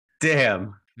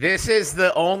Damn. This is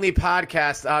the only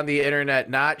podcast on the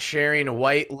internet not sharing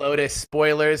White Lotus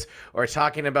spoilers or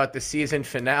talking about the season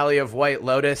finale of White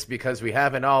Lotus because we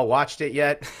haven't all watched it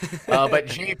yet. But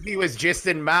JP was just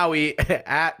in Maui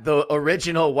at the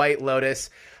original White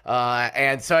Lotus.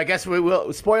 And so I guess we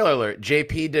will, spoiler alert,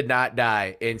 JP did not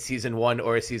die in season 1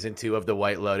 or season 2 of the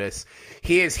White Lotus.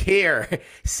 He is here,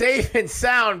 safe and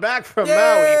sound, back from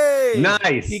Yay! Maui.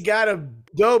 Nice. He got a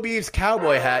Go Beavs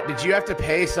cowboy hat. Did you have to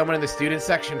pay someone in the student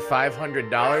section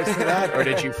 $500 for that, or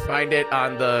did you find it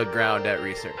on the ground at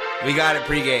research? We got it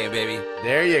pregame, baby.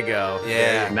 There you go.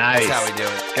 Yeah, Nice. That's how we do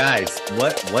it. Guys,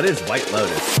 what is White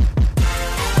Lotus?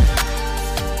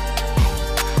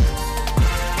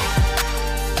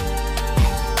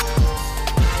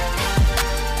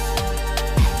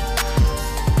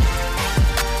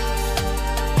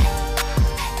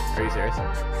 Are you serious?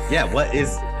 Yeah, what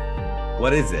is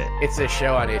it? It's a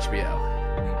show on HBO.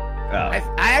 Oh.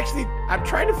 I'm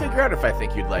trying to figure out if I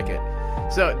think you'd like it.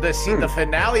 So the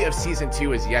finale of season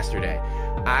 2 is yesterday.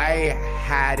 I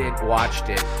hadn't watched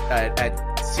it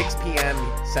at 6 p.m.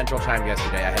 Central Time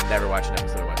yesterday. I had never watched an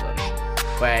episode of White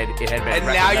Lotus, but it had been. And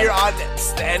now you're on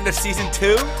the end of season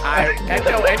 2.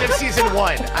 End of season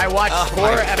 1. I watched four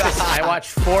episodes. I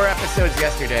watched 4 episodes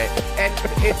yesterday, and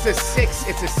it's a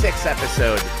six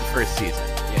episode first season.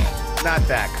 Not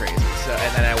that crazy. So,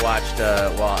 and then I watched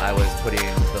while I was putting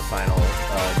the final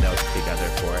notes together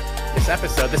for this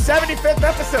episode, the 75th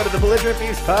episode of the Belligerent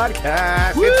Beavs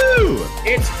podcast. Woo!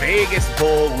 It's Vegas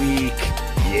Bowl week.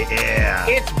 Yeah.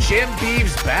 It's Jim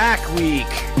Beavs back week.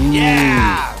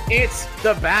 Yeah. It's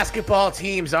the basketball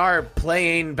teams are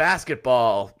playing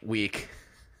basketball week.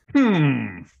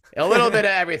 A little bit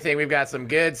of everything. We've got some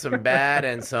good, some bad,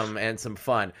 and some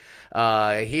fun.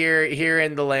 Here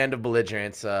in the land of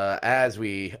belligerents, as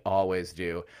we always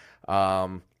do.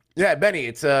 Yeah, Benny,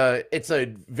 it's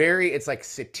like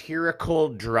satirical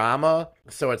drama,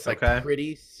 so it's like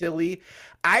pretty silly.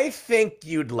 I think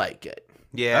you'd like it.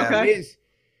 Yeah. Okay.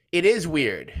 It is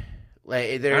weird. Like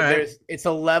it's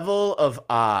a level of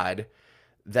odd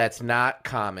that's not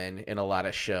common in a lot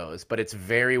of shows, but it's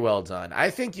very well done.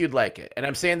 I think you'd like it. And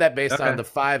I'm saying that based on the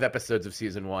 5 episodes of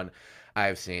season 1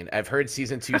 I've seen. I've heard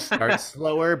season 2 starts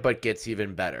slower, but gets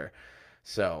even better.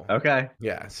 So,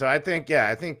 yeah. So I think,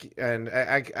 and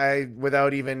I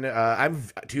without even,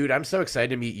 I'm so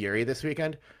excited to meet Yuri this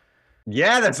weekend.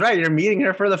 Yeah, that's right. You're meeting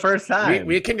her for the first time.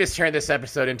 We can just turn this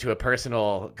episode into a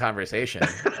personal conversation.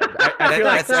 I feel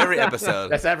like that's every episode.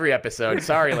 That's every episode.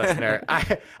 Sorry, listener.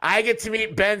 I get to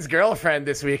meet Ben's girlfriend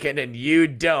this weekend, and you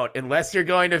don't, unless you're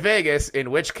going to Vegas,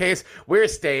 in which case we're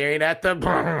staying at the.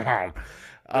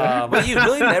 But you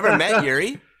really never met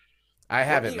Yuri? I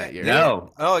haven't met Yuri.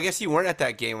 No. Oh, I guess you weren't at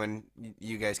that game when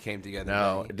you guys came together.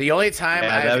 No. The only time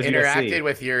I've interacted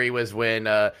with Yuri was when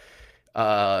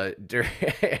during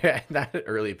not an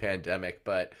early pandemic,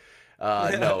 but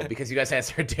no, because you guys hadn't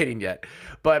started dating yet.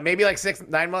 But maybe like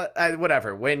 6-9 months,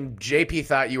 whatever. When JP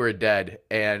thought you were dead,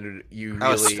 and you really, I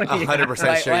was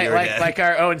 100% sure you were dead. Like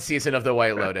our own season of the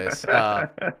White Lotus. Then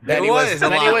It he was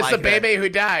like the that. Bebe who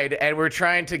died, and we're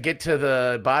trying to get to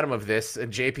the bottom of this.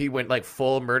 And JP went like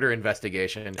full murder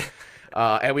investigation,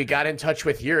 and we got in touch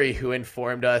with Yuri, who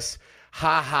informed us.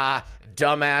 Ha,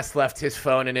 dumbass left his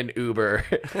phone in an Uber.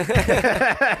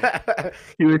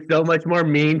 He was so much more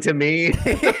mean to me.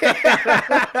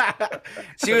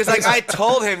 She was like, I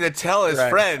told him to tell his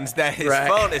friends that his Right.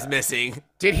 phone is missing.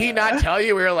 Did he not tell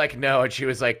you? We were like, no. And she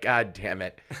was like, God damn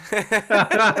it.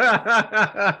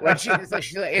 When she's like,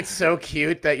 it's so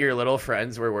cute that your little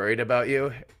friends were worried about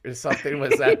you or something.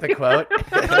 Was that the quote?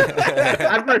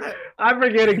 I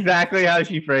forget exactly how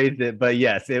she phrased it, but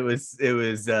yes, it was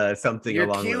something Your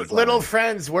along cute those little lines.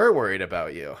 friends were worried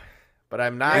about you, but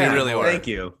I'm not. They anymore. really were. Thank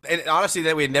you. And honestly,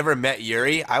 that we had never met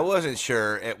Yuri, I wasn't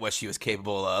sure what she was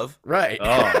capable of. Right.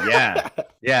 Oh yeah,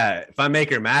 yeah. If I make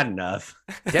her mad enough,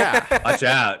 Yeah. watch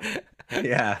out.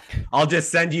 Yeah, I'll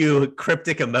just send you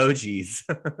cryptic emojis.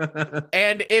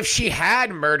 And if she had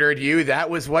murdered you,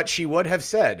 that was what she would have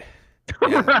said.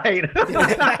 Right.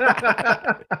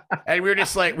 And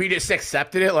we just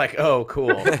accepted it like, oh,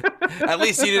 cool. At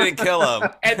least you didn't kill him.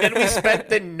 And then we spent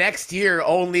the next year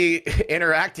only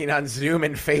interacting on Zoom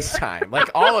and FaceTime. Like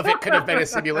all of it could have been a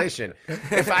simulation.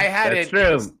 If I hadn't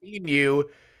seen you,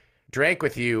 drank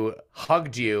with you,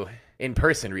 hugged you in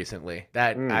person recently,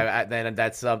 then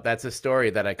that's a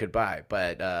story that I could buy.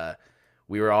 But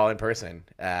we were all in person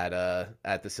at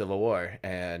the Civil War,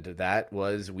 and that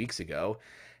was weeks ago.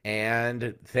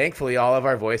 And thankfully, all of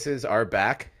our voices are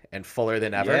back and fuller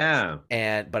than ever.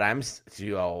 Yeah. But I'm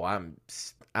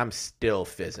still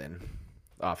fizzing.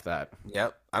 off that.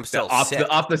 Yep, I'm still off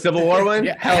the Civil War one.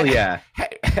 Yeah. Hell yeah.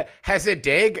 Has it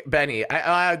dig, Benny?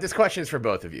 This question is for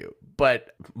both of you,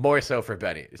 but more so for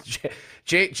Benny.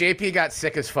 JP got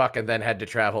sick as fuck and then had to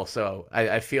travel, so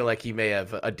I feel like he may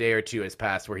have a day or two has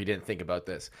passed where he didn't think about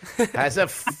this. Has a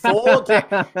full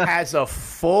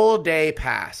day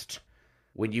passed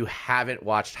when you haven't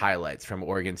watched highlights from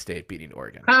Oregon State beating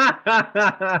Oregon?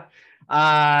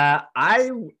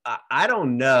 I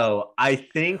don't know. I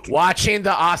think watching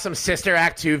the awesome Sister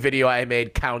Act 2 video I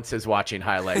made counts as watching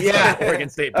highlights. Yeah. Oregon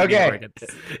State beating Oregon.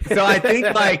 So I think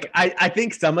I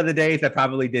think some of the days I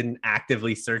probably didn't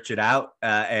actively search it out,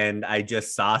 and I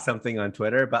just saw something on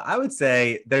Twitter. But I would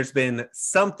say there's been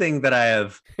something that I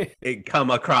have come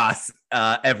across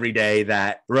every day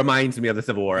that reminds me of the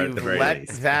Civil War. At the very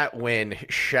least. Let that win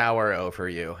shower over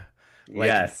you.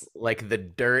 Yes, like the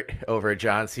dirt over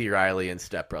John C. Reilly and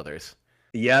Step Brothers.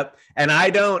 Yep. And I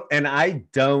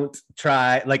don't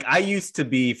try, like I used to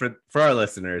be, for our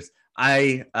listeners,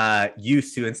 I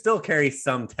used to and still carry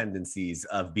some tendencies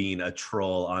of being a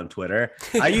troll on Twitter.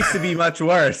 I used to be much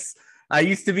worse.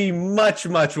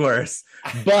 Much worse.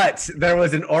 But there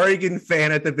was an Oregon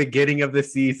fan at the beginning of the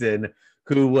season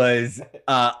who was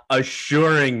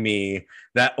assuring me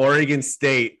that Oregon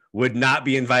State would not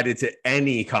be invited to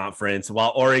any conference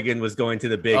while Oregon was going to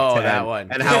the Big Ten. That one.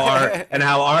 And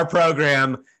how our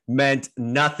program meant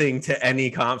nothing to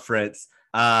any conference.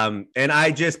 And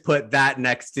I just put that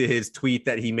next to his tweet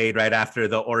that he made right after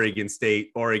the Oregon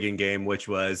State-Oregon game, which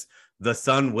was, "The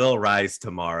sun will rise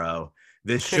tomorrow.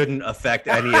 This shouldn't affect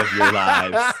any of your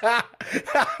lives.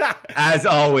 As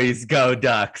always, go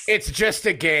Ducks." It's just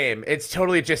a game. It's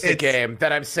totally just a game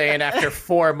that I'm saying after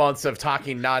 4 months of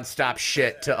talking nonstop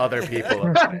shit to other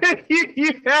people.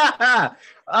 Yeah.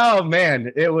 Oh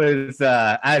man, it was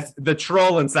as the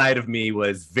troll inside of me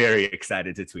was very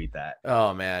excited to tweet that.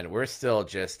 Oh man, we're still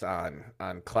just on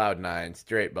cloud nine,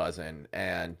 straight buzzing,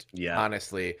 and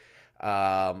honestly.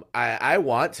 I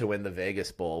want to win the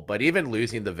Vegas Bowl, but even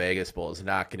losing the Vegas Bowl is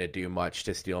not going to do much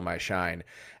to steal my shine.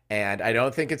 And I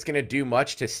don't think it's going to do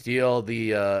much to steal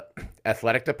the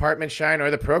athletic department shine or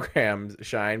the program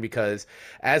shine, because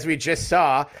as we just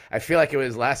saw, I feel like it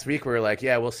was last week we were like,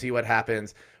 yeah, we'll see what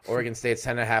happens. Oregon State's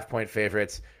 10.5-point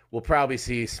favorites. We'll probably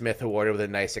see Smith awarded with a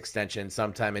nice extension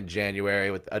sometime in January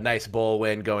with a nice bowl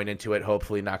win going into it,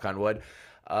 hopefully, knock on wood.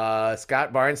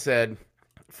 Scott Barnes said,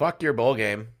 fuck your bowl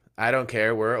game. I don't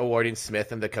care. We're awarding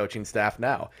Smith and the coaching staff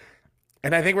now.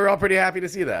 And I think we're all pretty happy to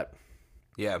see that.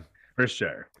 Yeah, for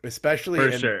sure. Especially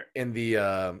in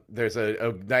the there's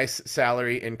a nice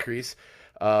salary increase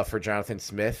for Jonathan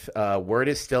Smith. Word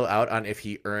is still out on if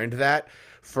he earned that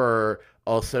for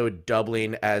also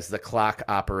doubling as the clock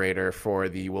operator for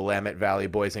the Willamette Valley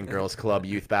Boys and Girls Club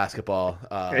youth basketball.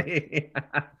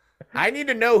 I need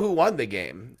to know who won the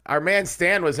game. Our man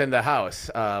Stan was in the house,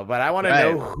 but I want to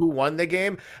know who won the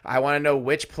game. I want to know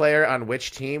which player on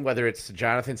which team, whether it's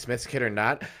Jonathan Smith's kid or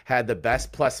not, had the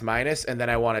best plus minus, and then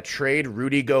I want to trade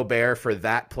Rudy Gobert for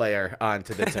that player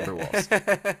onto the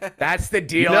Timberwolves. That's the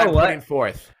deal I'm putting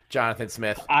forth, Jonathan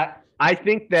Smith. I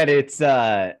think that it's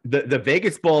the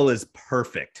Vegas Bowl is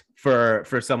perfect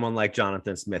for someone like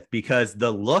Jonathan Smith, because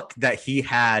the look that he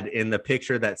had in the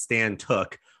picture that Stan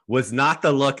took was not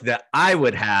the look that I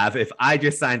would have if I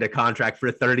just signed a contract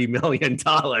for $30 million.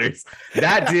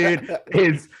 That dude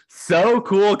is so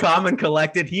cool, calm, and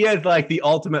collected. He has like the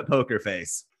ultimate poker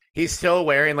face. He's still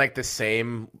wearing like the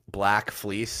same black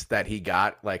fleece that he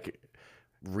got like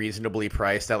reasonably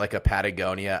priced at like a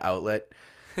Patagonia outlet.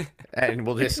 And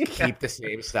we'll just keep the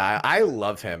same style. I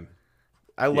love him.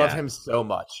 I love him so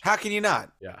much. How can you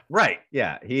not? Yeah. Right.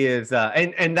 Yeah. He is.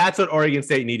 And that's what Oregon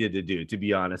State needed to do, to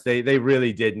be honest. They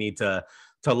really did need to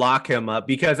lock him up,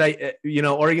 because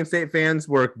Oregon State fans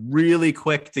were really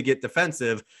quick to get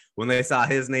defensive when they saw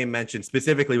his name mentioned,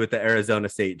 specifically with the Arizona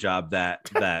State job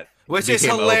that which is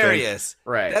hilarious.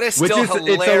 Open. Right. That is still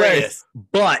hilarious.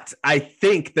 But I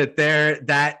think that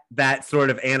that sort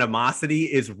of animosity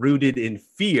is rooted in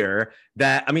fear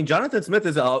that, I mean, Jonathan Smith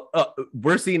is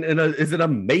we're seeing is an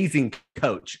amazing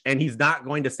coach, and he's not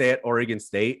going to stay at Oregon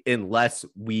State unless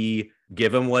we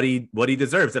give him what he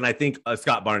deserves. And I think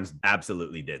Scott Barnes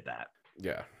absolutely did that.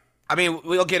 Yeah. I mean,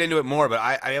 we'll get into it more, but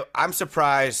I'm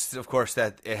surprised, of course,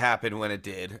 that it happened when it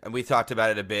did. And we talked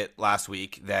about it a bit last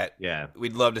week that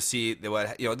we'd love to see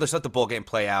let's let the bowl game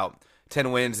play out.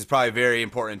 10 wins is probably very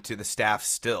important to the staff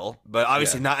still, but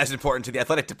obviously not as important to the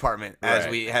athletic department as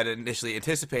we had initially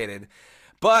anticipated.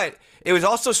 But it was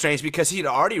also strange because he'd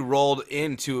already rolled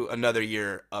into another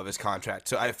year of his contract.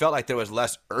 So I felt like there was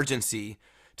less urgency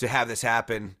to have this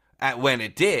happen when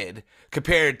it did,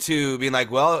 compared to being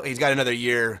like, well, he's got another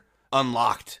year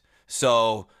unlocked.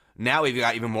 So now we've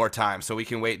got even more time. So we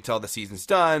can wait until the season's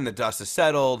done, the dust is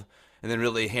settled, and then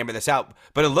really hammer this out.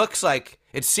 But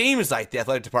it seems like the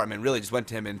athletic department really just went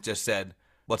to him and just said,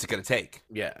 what's it going to take?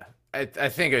 Yeah. I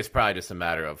think it was probably just a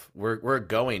matter of we're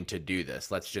going to do this.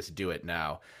 Let's just do it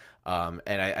now. And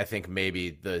I think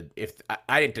maybe if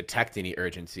I didn't detect any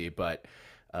urgency, but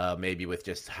maybe with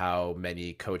just how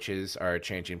many coaches are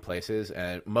changing places,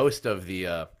 and most of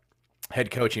the head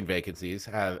coaching vacancies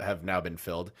have now been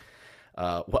filled.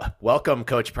 Welcome,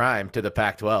 Coach Prime, to the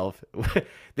Pac-12.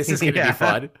 This is going to be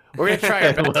fun. We're going to try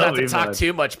our best not to talk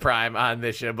too much Prime on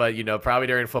this show, but probably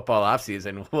during football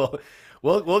offseason,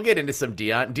 we'll get into some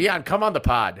Dion. Dion, come on the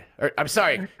pod. I'm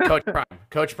sorry, Coach Prime.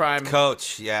 Coach Prime.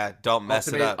 Coach, yeah, don't mess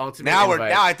it up. Now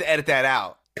I have to edit that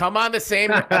out. Come on the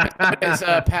same as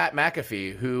Pat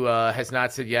McAfee, who has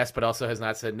not said yes, but also has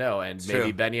not said no. And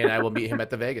maybe Benny and I will meet him at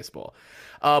the Vegas Bowl.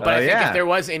 But I think if there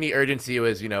was any urgency, it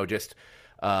was, just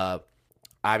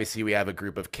obviously we have a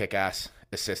group of kick-ass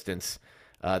assistants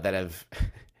that have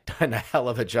done a hell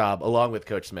of a job along with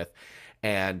Coach Smith.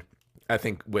 And I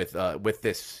think with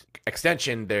this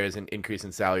extension, there's an increase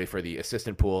in salary for the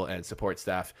assistant pool and support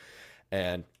staff.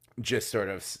 And just sort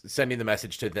of sending the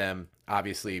message to them,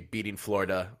 obviously beating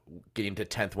Florida, getting to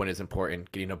 10th win is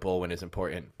important, getting a bowl win is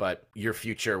important, but your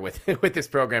future with this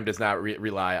program does not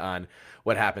rely on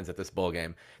what happens at this bowl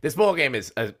game. This bowl game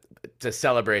is a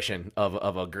celebration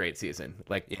of a great season.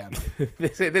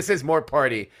 This is more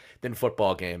party than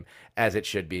football game, as it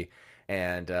should be.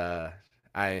 And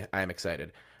I'm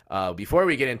excited. Before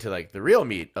we get into the real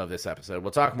meat of this episode,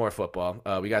 we'll talk more football.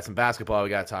 We got some basketball. We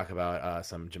got to talk about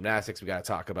some gymnastics. We got to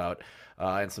talk about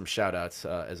and some shout outs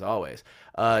as always.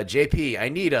 JP, I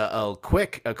need a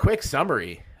quick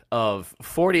summary of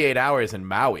 48 hours in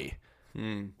Maui.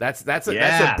 That's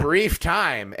a brief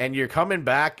time, and you're coming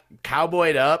back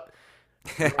cowboyed up,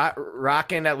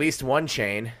 rocking at least one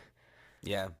chain.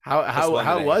 Yeah.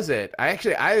 How was it?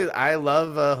 I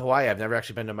love Hawaii. I've never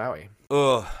actually been to Maui.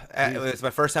 Oh, it was my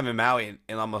first time in Maui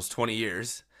in almost 20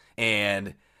 years.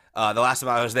 And the last time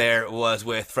I was there was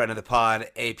with friend of the pod,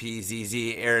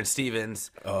 APZZ, Aaron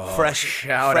Stevens. Fresh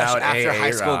out after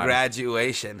high school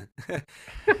graduation.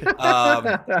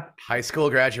 High school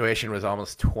graduation was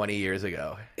almost 20 years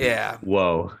ago. Yeah.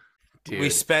 Whoa. Dude. We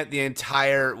spent the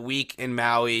entire week in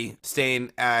Maui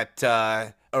staying at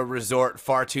a resort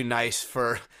far too nice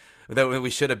for that we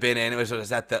should have been in. It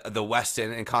was at the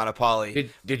Westin in Kaanapali.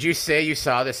 Did you say you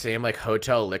saw the same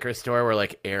hotel liquor store where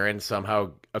Aaron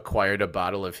somehow acquired a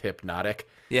bottle of Hypnotic?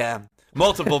 Yeah,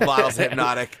 multiple bottles of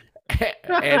Hypnotic.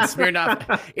 And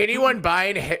Smirnoff. Anyone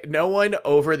buying, no one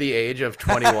over the age of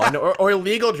 21 or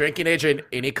legal drinking age in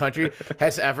any country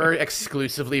has ever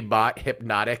exclusively bought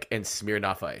Hypnotic and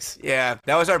Smirnoff Ice. Yeah,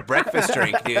 that was our breakfast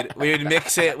drink, dude. We would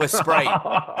mix it with Sprite.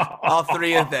 All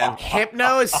three of them.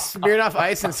 Hypno, Smirnoff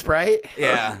Ice, and Sprite?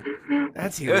 Yeah.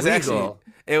 That's illegal.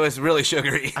 It was really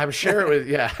sugary. I'm sure it was,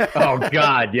 yeah. Oh,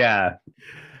 God, yeah.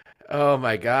 Oh,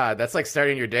 my God. That's like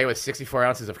starting your day with 64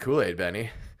 ounces of Kool-Aid, Benny.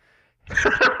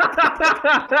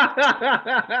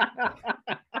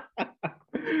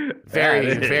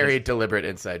 Very deliberate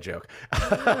inside joke.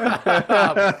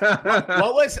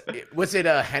 What was it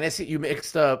Hennessy? You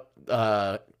mixed up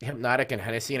Hypnotic and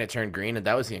Hennessy and it turned green, and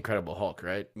that was the Incredible Hulk,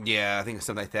 right? Yeah, I think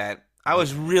something like that. I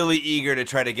was really eager to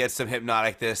try to get some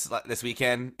Hypnotic this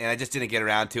weekend, and I just didn't get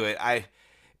around to it.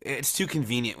 It's too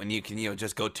convenient when you can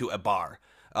just go to a bar.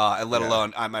 And let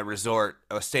alone on my resort.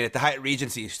 I was staying at the Hyatt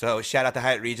Regency, so shout out to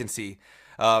Hyatt Regency.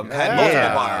 Had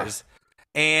multiple bars.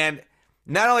 And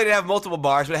not only did it have multiple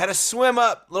bars, but it had a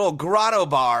swim-up little grotto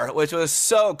bar, which was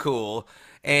so cool.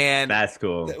 And that's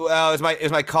cool. Well, it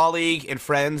was my colleague and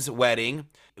friend's wedding.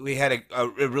 We had a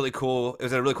really cool, it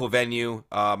was a really cool venue,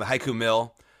 Haiku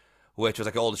Mill, which was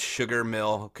an old sugar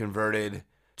mill converted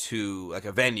to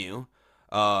a venue.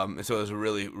 And so it was a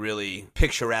really, really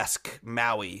picturesque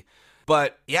Maui.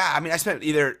 But yeah, I spent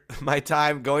either my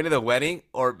time going to the wedding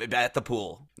or at the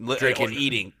pool, drinking, or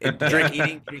eating,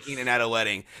 drinking, and at a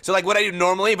wedding. So what I do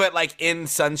normally, but in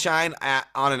sunshine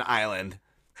on an island,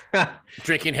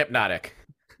 drinking Hypnotic,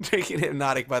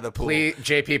 by the pool.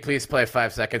 JP, please play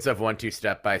 5 seconds of 1-2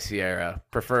 Step by Sierra,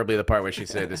 preferably the part where she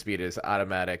said the speed is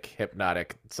automatic,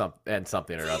 hypnotic,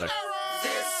 something or other.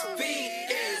 This beat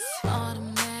is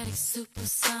automatic,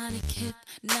 supersonic, hypnotic.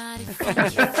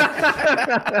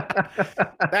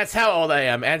 That's how old I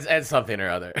am, and something or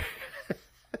other.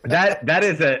 that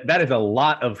is a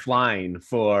lot of flying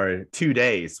for 2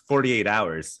 days, 48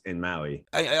 hours in Maui.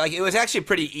 It was actually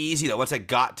pretty easy though once I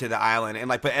got to the island, and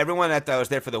but everyone that was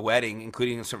there for the wedding,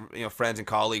 including some friends and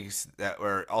colleagues that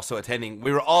were also attending,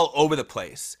 we were all over the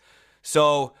place.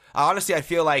 So honestly, I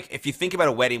feel like if you think about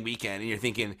a wedding weekend and you're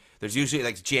thinking there's usually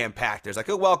like jam packed, there's like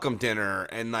a welcome dinner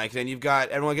and like then you've got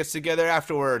everyone gets together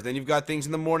afterwards, then you've got things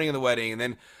in the morning of the wedding, and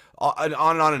then on and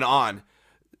on and on.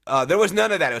 There was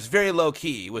none of that. It was very low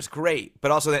key. It was great, but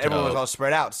also that everyone was all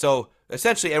spread out. So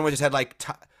essentially, everyone just had like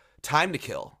time to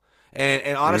kill,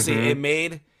 and honestly, it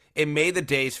made the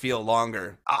days feel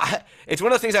longer. It's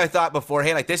one of those things I thought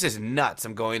beforehand, like this is nuts.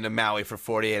 I'm going to Maui for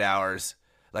 48 hours.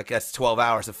 Like that's 12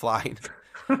 hours of flying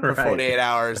for 48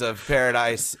 hours of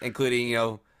paradise,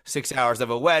 including 6 hours of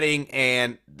a wedding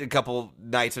and a couple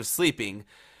nights of sleeping.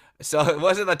 So it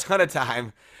wasn't a ton of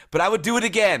time, but I would do it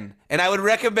again, and I would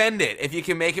recommend it if you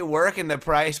can make it work and the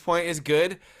price point is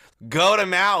good. Go to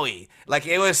Maui. Like,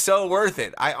 it was so worth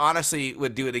it. I honestly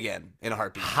would do it again in a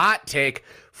heartbeat. Hot take.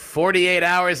 48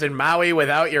 hours in Maui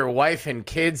without your wife and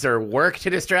kids or work to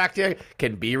distract you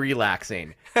can be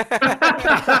relaxing.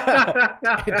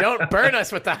 Don't burn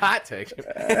us with the hot take.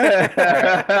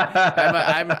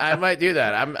 I might do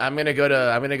that. I'm gonna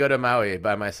go to Maui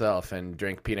by myself and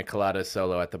drink pina coladas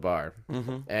solo at the bar,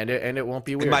 and it won't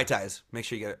be weird. And Mai Tais. Make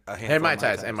sure you get a handful and Mai of Mai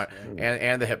Tais Tais.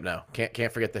 and the hypno.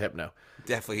 Can't forget the hypno.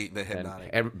 Definitely the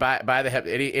hypnotic. And by the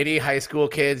any high school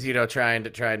kids, trying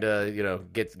to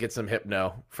get some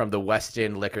hypno from the West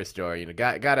End liquor store,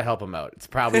 got to help them out. It's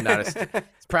probably not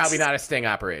a sting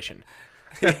operation.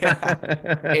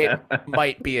 It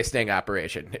might be a sting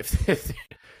operation.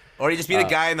 Or you just be the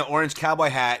guy in the orange cowboy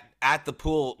hat at the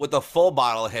pool with a full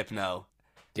bottle of hypno.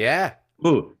 Yeah.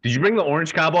 Ooh, did you bring the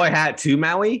orange cowboy hat to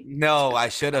Maui? No, I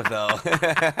should have though.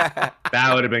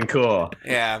 That would have been cool.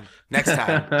 Yeah, next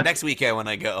time, next weekend when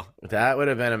I go. That would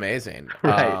have been amazing.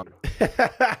 Right.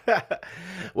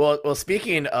 Well,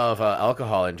 speaking of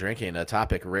alcohol and drinking, a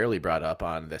topic rarely brought up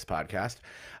on this podcast,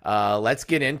 let's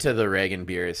get into the Reagan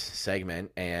Beers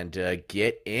segment and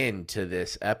get into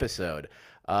this episode.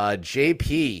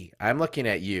 JP, I'm looking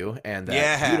at you and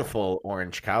that beautiful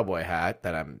orange cowboy hat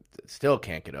that I'm still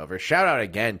can't get over. Shout out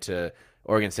again to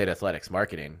Oregon State Athletics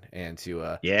marketing and to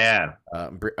our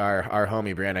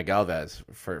homie Brianna Galvez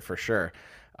for sure.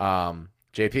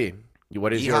 JP,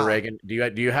 what is your Reagan? Do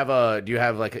you have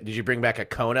like did you bring back a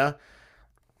Kona?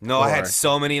 No, I had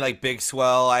so many like Big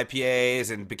Swell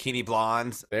IPAs and Bikini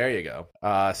Blondes. There you go.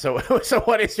 So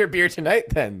what is your beer tonight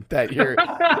then? That you're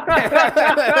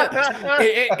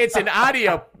it's an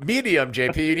audio medium,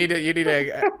 JP. You need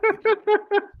a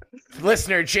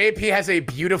listener. JP has a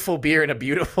beautiful beer in a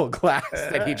beautiful glass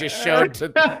that he just showed to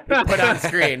put on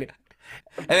screen.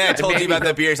 And then I told you about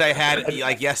the beers I had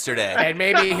like yesterday. And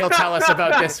maybe he'll tell us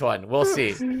about this one. We'll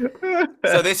see.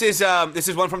 So this is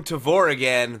one from Tavor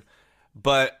again.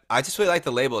 But I just really like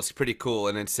the label. It's pretty cool,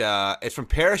 and it's from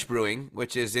Parish Brewing,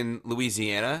 which is in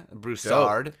Louisiana,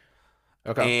 Broussard.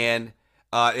 Okay. And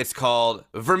it's called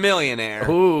Vermillionaire.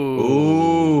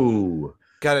 Ooh.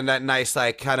 Got a nice,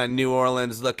 like, kind of New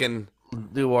Orleans looking.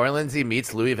 New Orleans-y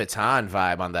meets Louis Vuitton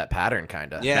vibe on that pattern,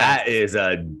 kind of. Yeah. That is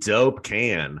a dope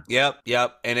can. Yep.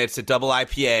 And it's a double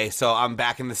IPA, so I'm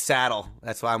back in the saddle.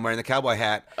 That's why I'm wearing the cowboy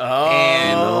hat.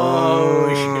 Oh,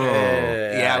 shit.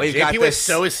 Yeah, we've JP got this. was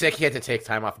so sick he had to take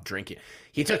time off drinking.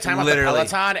 He took time off the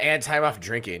Peloton and time off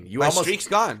drinking. My streak's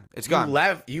gone. It's gone.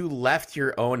 You left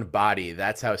your own body.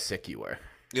 That's how sick you were.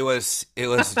 It was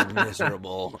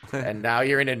miserable. And now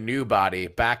you're in a new body,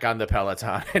 back on the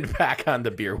Peloton and back on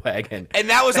the beer wagon. And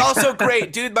that was also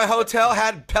great, dude. My hotel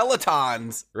had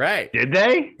Pelotons. Right? Did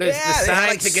they? The sign they had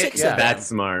like to get 6 of them. That's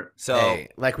smart. So, hey,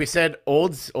 like we said,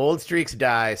 old streaks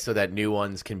die so that new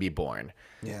ones can be born.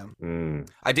 Yeah.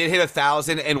 I did hit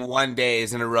 1,001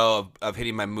 days in a row of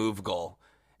hitting my move goal,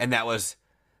 and that was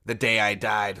the day I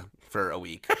died for a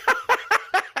week.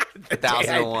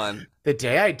 1,001. The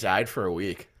day I died for a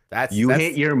week. That's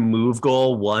hit your move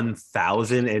goal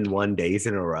 1,001 days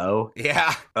in a row.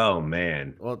 Yeah. Oh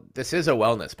man. Well, this is a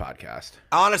wellness podcast.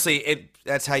 Honestly,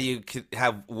 that's how you could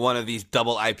have one of these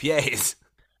double IPAs.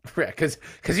 Right, because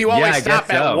you always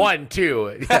stop at one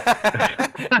too. The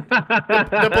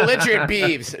belligerent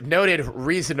Beavs, noted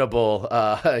reasonable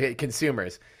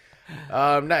consumers.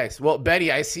 Nice. Well,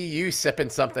 Betty, I see you sipping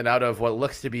something out of what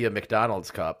looks to be a McDonald's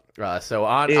cup. So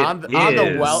on the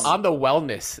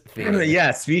wellness thing. Yeah.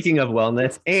 Speaking of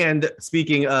wellness, and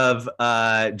speaking of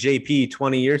JP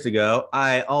 20 years ago,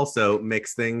 I also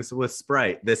mix things with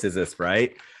Sprite. This is a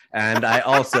Sprite, and I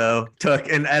also took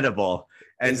an edible.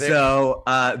 And so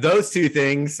those two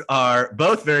things are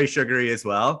both very sugary as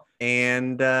well.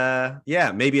 And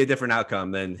maybe a different outcome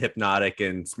than Hypnotic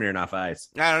and Smirnoff Ice.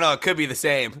 I don't know. It could be the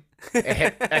same.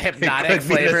 A Hypnotic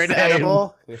flavored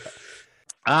edible.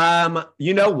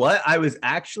 You know what? I was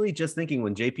actually just thinking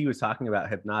when JP was talking about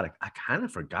Hypnotic, I kind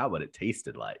of forgot what it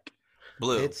tasted like.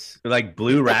 Blue. It's like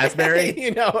blue raspberry.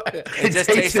 you know, it just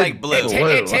tastes like blue.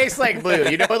 It tastes like blue.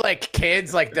 You know, like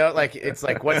kids like don't like. It's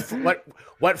like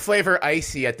what flavor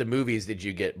icy at the movies did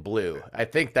you get? Blue. I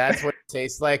think that's what it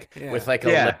tastes like with like a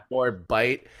little more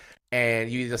bite, and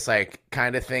you just like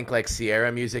kind of think like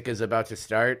Sierra music is about to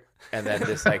start, and then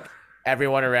just like.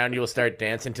 Everyone around you will start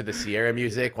dancing to the Sierra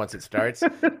music once it starts.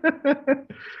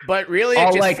 But really,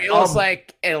 it just feels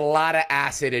like a lot of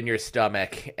acid in your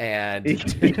stomach and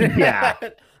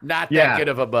not that good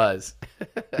of a buzz.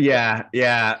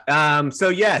 So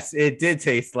yes, it did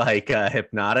taste like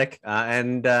Hypnotic.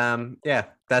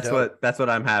 That's what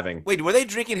I'm having. Wait, were they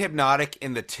drinking Hypnotic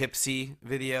in the Tipsy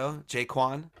video,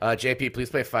 Jaquan? JP,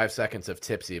 please play 5 seconds of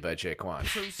Tipsy by Jaquan.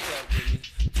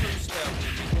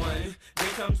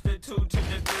 Comes the 2 to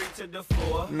the 3 to the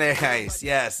 4. Nice,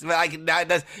 yes.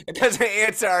 It doesn't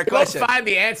answer our question. We'll find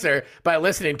the answer by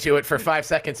listening to it for 5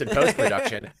 seconds in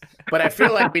post-production. But I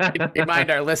feel like we need to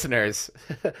remind our listeners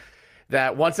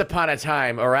that once upon a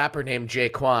time, a rapper named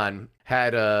Jaquan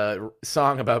had a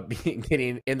song about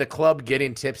getting in the club,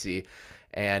 getting tipsy,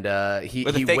 and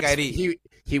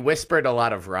he whispered a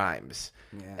lot of rhymes.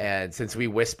 Yeah. And since we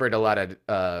whispered a lot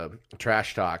of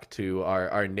trash talk to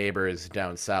our neighbors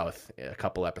down south a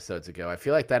couple episodes ago, I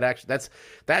feel like that's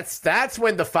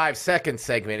when the 5 second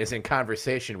segment is in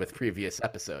conversation with previous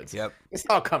episodes. Yep, this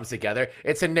all comes together.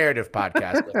 It's a narrative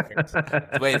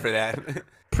podcast. Wait for that.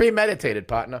 Premeditated,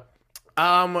 partner.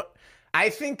 I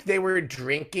think they were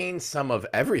drinking some of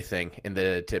everything in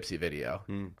the Tipsy video.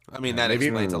 I mean, that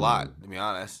explains a lot, to be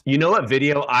honest. You know what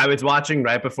video I was watching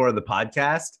right before the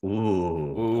podcast?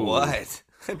 Ooh. What?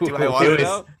 Do I want to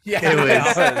know?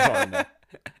 Yeah.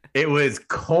 It was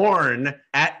Korn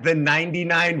at the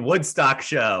 99 Woodstock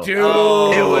show. Dude. It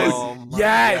was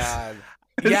yes.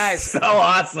 Yes, so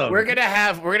awesome. We're gonna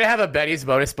have a Betty's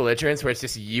bonus belligerence where it's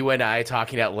just you and I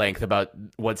talking at length about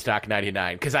Woodstock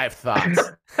 '99 because I have thoughts.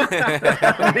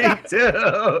 Me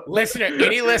too.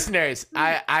 Any listeners,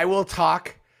 I will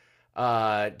talk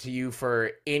to you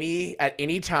at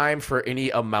any time for any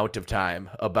amount of time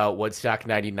about Woodstock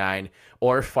 '99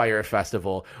 or Fire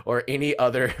Festival or any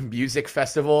other music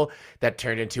festival that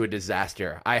turned into a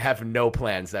disaster. I have no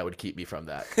plans that would keep me from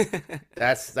that.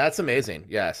 That's amazing.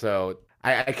 Yeah, so.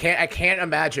 I can't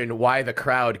imagine why the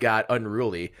crowd got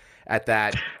unruly at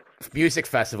that music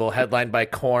festival headlined by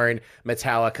Korn,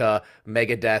 Metallica,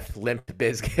 Megadeth, Limp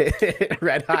Bizkit,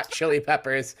 Red Hot Chili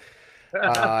Peppers,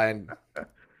 and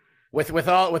with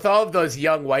all of those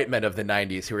young white men of the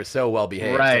 '90s who were so well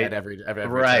behaved at every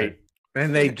right.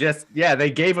 Turn. And they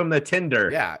gave them the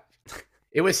Tinder. Yeah.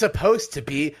 It was supposed to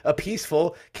be a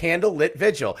peaceful candle-lit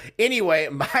vigil. Anyway,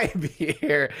 my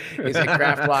beer is a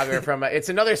craft lager from it's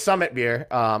another Summit beer,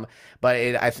 but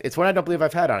it's one I don't believe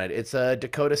I've had on it. It's a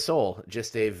Dakota Soul,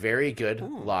 just a very good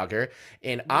lager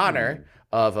in honor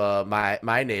of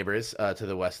my neighbors to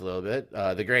the west a little bit,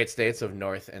 the great states of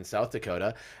North and South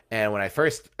Dakota. And when I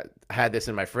first had this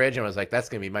in my fridge and was like, that's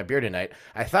going to be my beer tonight,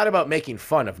 I thought about making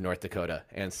fun of North Dakota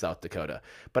and South Dakota.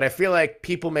 But I feel like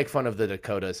people make fun of the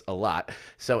Dakotas a lot.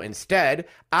 So instead,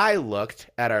 I looked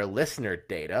at our listener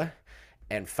data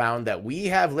and found that we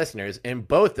have listeners in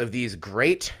both of these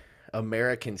great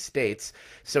American states.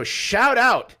 So shout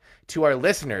out to our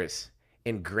listeners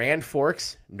in Grand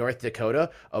Forks, North Dakota,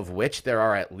 of which there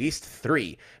are at least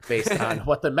 3 based on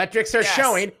what the metrics are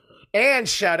showing. And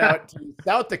shout out to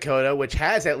South Dakota, which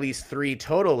has at least 3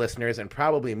 total listeners and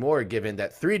probably more given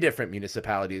that 3 different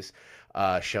municipalities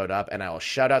showed up. And I will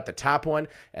shout out the top one,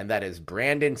 and that is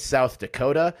Brandon, South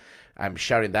Dakota. I'm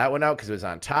shouting that one out because it was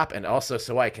on top, and also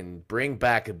so I can bring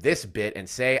back this bit and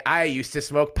say I used to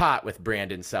smoke pot with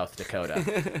Brandon, South Dakota.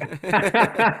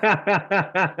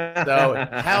 So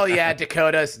hell yeah,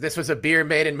 Dakotas. This was a beer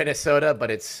made in Minnesota, but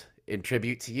it's in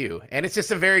tribute to you, and it's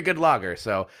just a very good lager.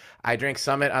 So I drink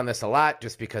Summit on this a lot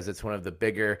just because it's one of the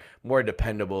bigger, more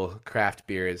dependable craft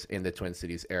beers in the Twin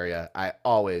Cities area. I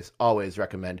always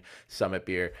recommend Summit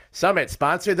beer. Summit,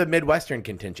 sponsor the Midwestern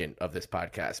contingent of this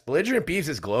podcast. Belligerent Beavs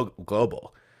is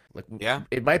global. Like, yeah,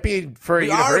 it might be for a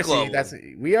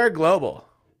university. We are global.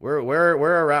 We're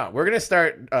around. We're gonna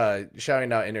start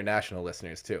shouting out international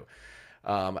listeners too.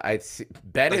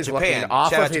 Ben is looking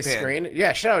off of his screen.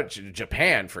 Yeah, shout out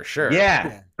Japan for sure.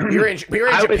 Yeah, we were in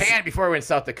Japan before we were in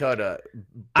South Dakota.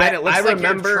 Ben, it looks like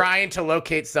you're trying to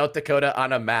locate South Dakota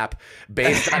on a map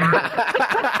based on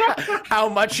how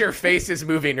much your face is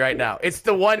moving right now. It's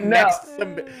the one next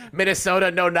to Minnesota.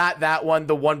 No, not that one.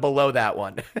 The one below that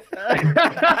one.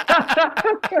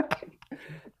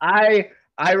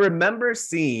 I remember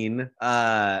seeing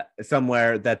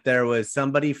somewhere that there was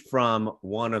somebody from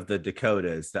one of the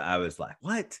Dakotas that I was like,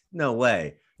 what? No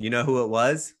way. You know who it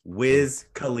was? Wiz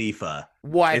Khalifa.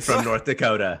 What? It's from North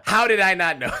Dakota. How did I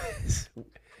not know this?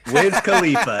 Wiz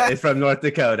Khalifa is from North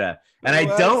Dakota. And I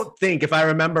don't think, if I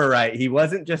remember right, he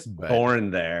wasn't just born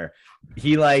there.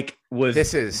 He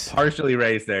was partially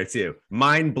raised there too.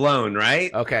 Mind blown,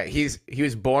 right? Okay. He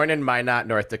was born in Minot,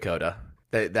 North Dakota.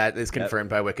 That is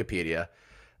confirmed by Wikipedia.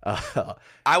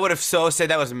 I would have said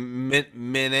that was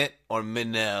Minute or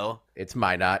Minot. It's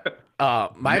Minot.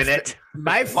 My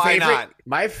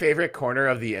favorite corner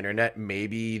of the internet,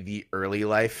 maybe the early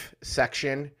life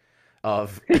section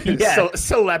of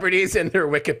celebrities and their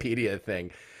Wikipedia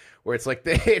thing, where it's like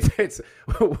it's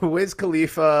Wiz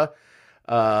Khalifa.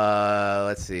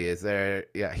 Let's see, is there?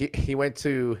 Yeah, he went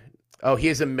to. Oh, he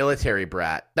is a military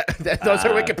brat. Those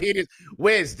are Wikipedia's.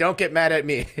 Wiz, don't get mad at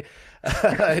me.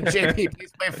 JP,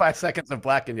 please play 5 seconds of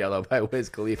Black and Yellow by Wiz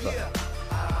Khalifa.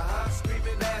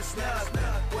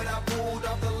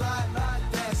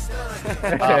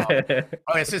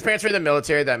 Okay, so his parents were in the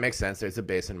military. That makes sense. There's a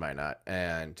base in Minot.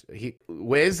 And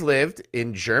Wiz lived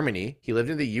in Germany. He lived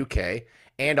in the UK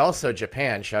and also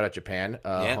Japan. Shout out Japan,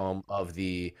 home of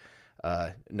the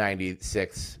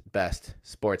 96th best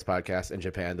sports podcast in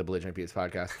Japan, the Belligerent Beavs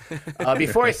podcast.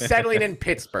 Before settling in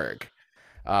Pittsburgh.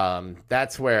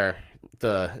 That's where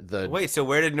the Wait, so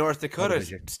where did North Dakota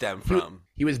stem from?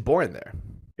 He was born there.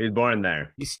 He was born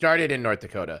there. He started in North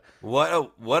Dakota. What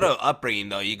a upbringing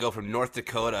though. You go from North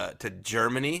Dakota to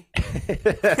Germany.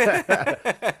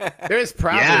 There's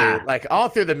probably like all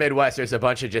through the Midwest. There's a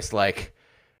bunch of just like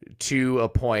to a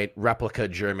point replica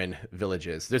German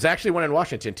villages. There's actually one in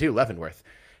Washington too, Leavenworth.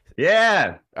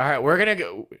 Yeah. All right, we're gonna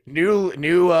go new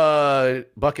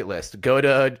bucket list. Go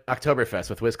to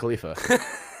Oktoberfest with Wiz Khalifa.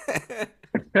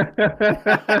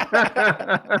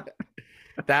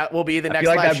 That will be the next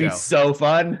live show. That'd be so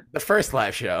fun. The first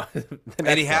live show.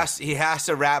 And he has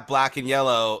to rap Black and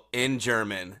Yellow in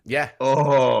German. Yeah.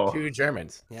 Oh. 2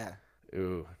 Germans. Yeah.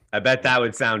 Ooh. I bet that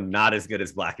would sound not as good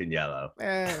as Black and Yellow.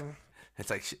 It's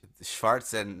like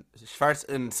Schwarz and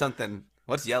something.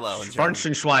 What's yellow in German?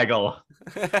 Schwarzenschweigel.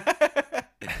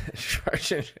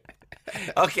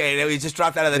 Okay, then we just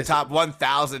dropped out of the top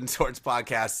 1,000 sports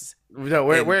podcasts. No,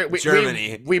 we're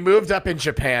Germany. We moved up in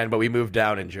Japan, but we moved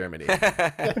down in Germany. Oh,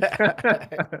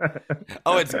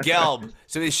 it's Gelb.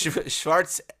 So it's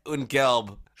Schwarz and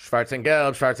Gelb. Schwarz and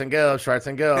Gelb, Schwarz and Gelb, Schwarz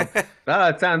and Gelb. Oh,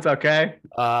 it sounds okay.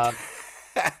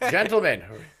 Gentlemen,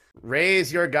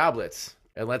 raise your goblets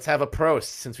and let's have a Prost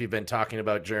since we've been talking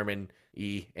about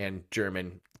German-y and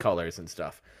German colors and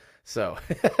stuff. So,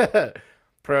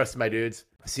 Prost, my dudes.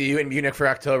 See you in Munich for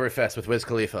Oktoberfest with Wiz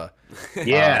Khalifa.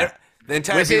 Yeah. The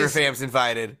entire Beaver fam's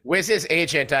invited. Wiz's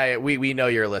agent, we know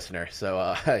you're a listener,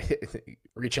 so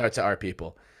reach out to our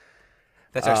people.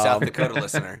 That's our South Dakota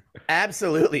listener.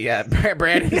 Absolutely, yeah.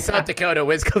 Brandon, South Dakota,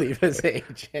 Wiz Khalifa's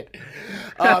agent.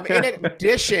 In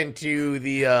addition to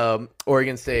the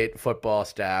Oregon State football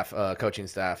staff, coaching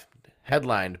staff,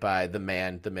 headlined by the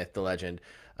man, the myth, the legend,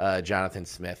 Jonathan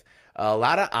Smith, a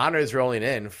lot of honors rolling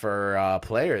in for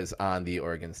players on the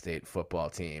Oregon State football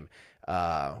team.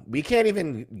 We can't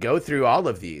even go through all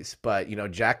of these, but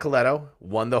Jack Coletto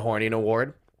won the Horning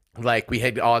Award, like we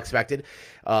had all expected.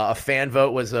 A fan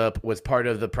vote was part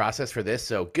of the process for this,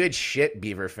 so good shit,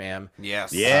 Beaver fam.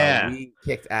 Yes, yeah, we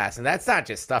kicked ass, and that's not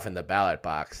just stuff in the ballot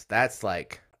box. That's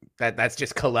like that's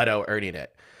just Coletto earning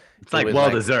it. It's like well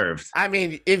deserved. I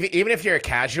mean, even if you're a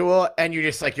casual and you're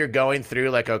just like you're going through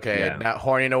like that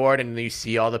Horning Award, and you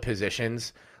see all the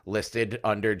positions listed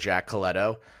under Jack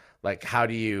Coletto. Like, how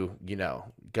do you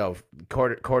go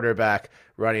quarterback,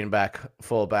 running back,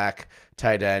 fullback,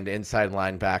 tight end, inside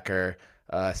linebacker,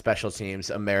 special teams,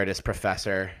 emeritus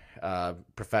professor,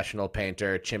 professional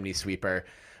painter, chimney sweeper,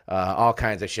 all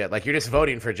kinds of shit. Like, you're just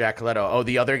voting for Jack Coletto. Oh,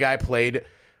 the other guy played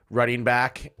running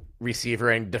back, receiver,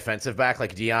 and defensive back,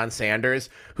 like Deion Sanders.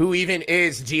 Who even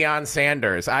is Deion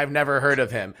Sanders? I've never heard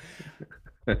of him.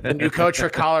 The new coach for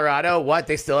Colorado. What?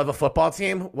 They still have a football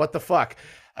team? What the fuck?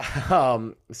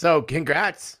 So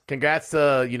congrats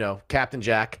to Captain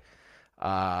Jack.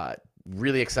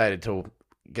 Really excited to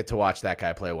get to watch that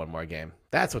guy play one more game.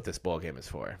 That's what this bowl game is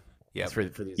for. Yeah, for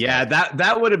these guys.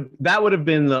 that would have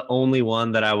been the only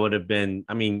one that I would have been,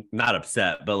 I mean, not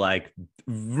upset, but like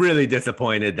really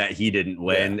disappointed that he didn't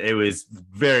win. It was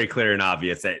very clear and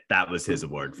obvious that was his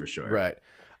award for sure. Right.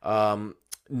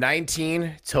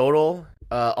 19 total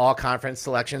all conference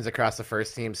selections across the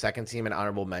first team, second team, and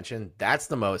honorable mention. That's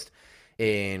the most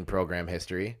in program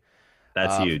history.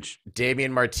 That's huge.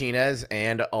 Damian Martinez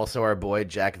and also our boy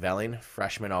Jack Velling,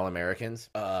 freshman All-Americans.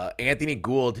 Anthony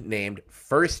Gould named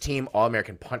first team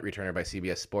All-American punt returner by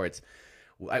CBS Sports.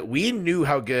 We knew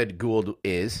how good Gould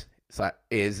is.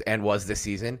 is and was this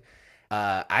season.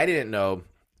 I didn't know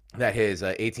that his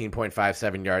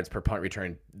 18.57 yards per punt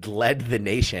return led the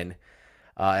nation,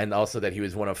 and also that he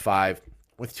was one of 5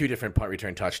 with 2 different punt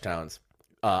return touchdowns.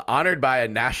 Honored by a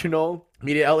national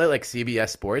media outlet like CBS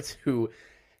Sports, who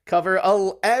cover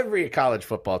every college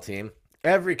football team,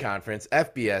 every conference,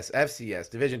 FBS, FCS,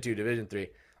 Division II, Division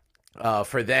III.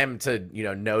 For them to,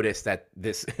 notice that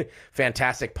this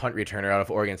fantastic punt returner out of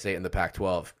Oregon State in the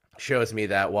Pac-12 shows me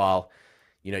that while,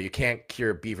 you can't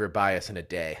cure Beaver bias in a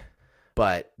day,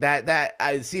 but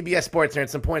CBS Sports earned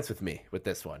some points with me with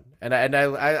this one. And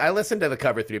I listened to the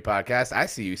Cover 3 podcast. I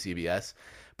see you, CBS.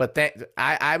 But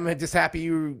I'm just happy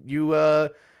you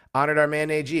honored our man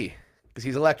AG because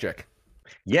he's electric.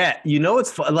 Yeah,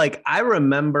 it's fun. Like, I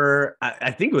remember,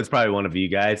 I think it was probably one of you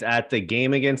guys at the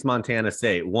game against Montana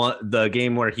State, the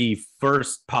game where he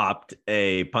first popped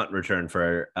a punt return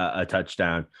for a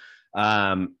touchdown.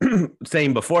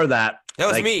 Saying before that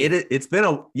was me. It's been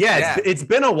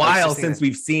a while since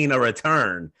we've seen a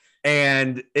return.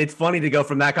 And it's funny to go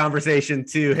from that conversation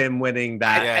to him winning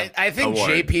that. I think award.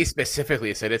 JP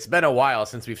specifically said it's been a while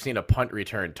since we've seen a punt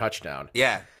return touchdown.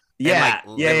 Yeah. Yeah.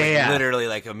 Literally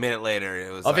like a minute later,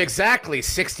 it was exactly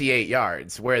 68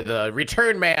 yards, where the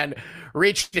return man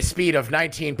reached a speed of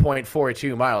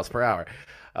 19.42 miles per hour.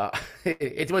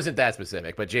 It wasn't that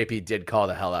specific, but JP did call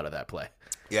the hell out of that play.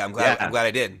 Yeah, I'm glad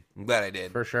I did.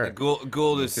 For sure.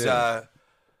 Gould is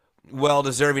well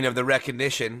deserving of the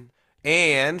recognition.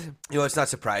 And it's not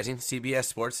surprising. CBS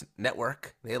Sports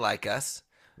Network, they like us.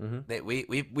 Mm-hmm.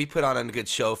 We put on a good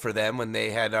show for them when they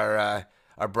had our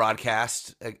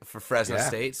broadcast for Fresno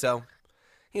State. So,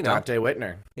 Dante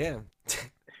Whitner. Yeah.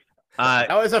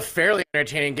 That was a fairly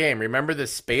entertaining game. Remember the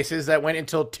spaces that went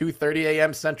until 2:30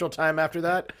 a.m. Central Time after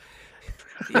that?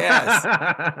 Yes.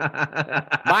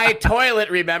 My toilet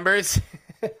remembers.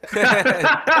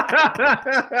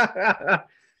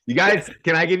 You guys,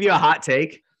 can I give you a hot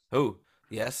take? Oh,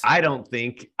 yes. I don't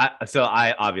think so.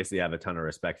 I obviously have a ton of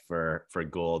respect for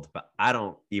Gould, but I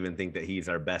don't even think that he's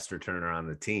our best returner on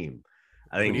the team.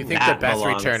 I think. Who do you think the best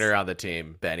returner on the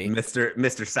team, Benny?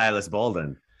 Mr. Silas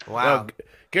Bolden. Wow. Well,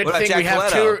 good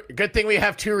thing we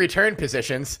have 2 return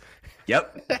positions.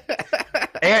 Yep.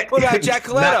 And, what about Jack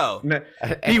Coletto?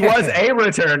 He was a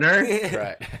returner.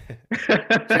 Right.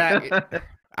 Jack,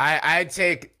 I'd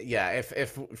take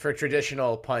if for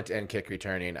traditional punt and kick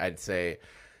returning, I'd say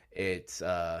it's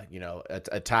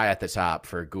a tie at the top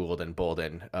for Gould and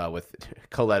Bolden, with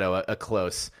Coletto a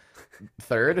close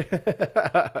third.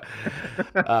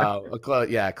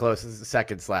 Close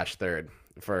second/third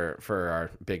for our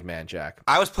big man Jack.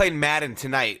 I was playing Madden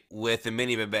tonight with the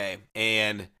mini Bebes,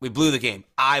 and we blew the game.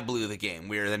 I blew the game.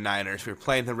 We were the Niners. We were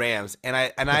playing the Rams, and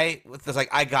I was like,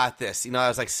 I got this. I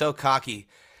was like so cocky,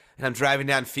 and I'm driving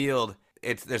downfield.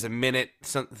 There's a minute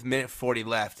 40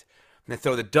 left, and I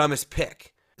throw the dumbest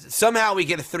pick. Somehow we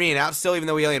get a 3 and out still, even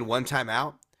though we only had 1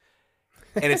 timeout.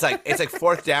 And it's like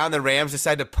 4th down. The Rams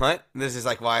decide to punt. And this is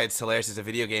like why it's hilarious. It's a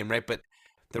video game, right? But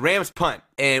the Rams punt,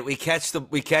 and we catch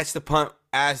the punt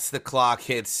as the clock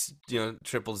hits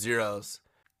triple zeros.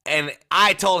 And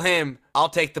I told him I'll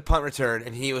take the punt return,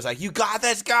 and he was like, "You got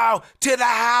this, go to the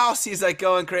house." He's like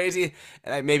going crazy,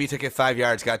 and I maybe took it 5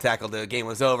 yards, got tackled, the game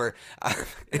was over.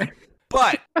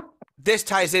 But this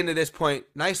ties into this point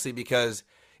nicely, because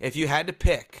if you had to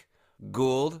pick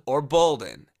Gould or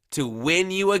Bolden to win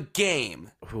you a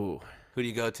game, who do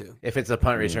you go to? If it's a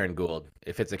punt return, Gould.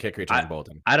 If it's a kick return,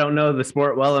 Bolden. I don't know the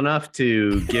sport well enough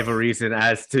to give a reason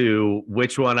as to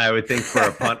which one I would think for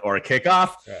a punt or a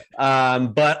kickoff. Right.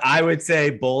 But I would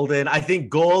say Bolden. I think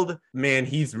Gould, man,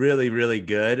 he's really, really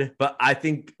good. But I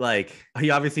think he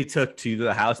obviously took 2 to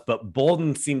the house, but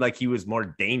Bolden seemed like he was more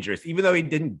dangerous, even though he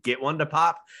didn't get one to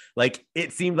pop.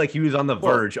 It seemed like he was on the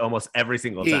verge almost every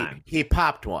single time. He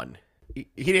popped one. He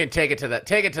didn't take it to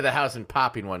the house, and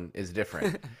popping one is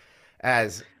different.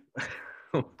 As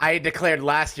I declared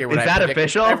last year,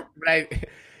 official?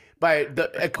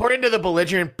 According to the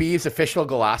Belligerent Beavs official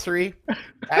glossary,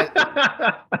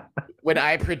 when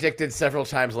I predicted several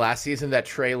times last season that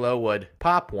Trey Lowe would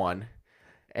pop one,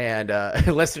 and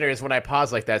listeners, when I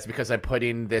pause like that, it's because I'm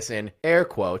putting this in air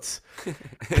quotes.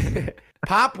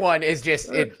 Pop one is just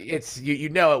it's you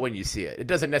know it when you see it. It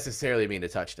doesn't necessarily mean a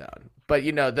touchdown, but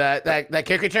that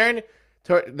kick return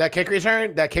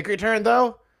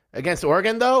though. Against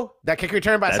Oregon, though, that kick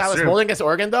return by Silas Bolden against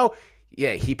Oregon, though,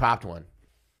 yeah, he popped one.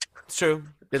 It's true.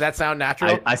 Did that sound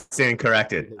natural? I stand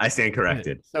corrected.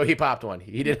 So he popped one.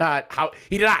 He did not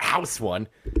house one,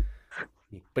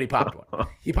 but he popped one.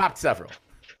 He popped several.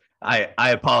 I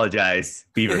apologize,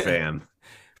 Beaver fam.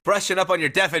 Brushing up on your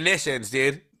definitions,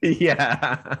 dude.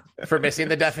 Yeah. For missing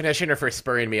the definition or for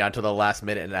spurring me onto the last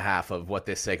minute and a half of what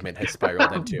this segment has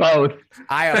spiraled into? Both.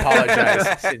 I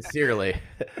apologize sincerely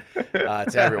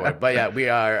to everyone. But yeah, we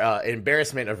are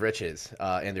embarrassment of riches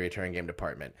in the return game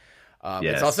department.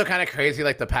 Yes. It's also kind of crazy.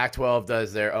 Like the Pac-12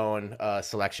 does their own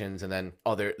selections, and then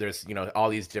there's all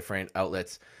these different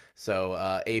outlets. So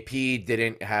AP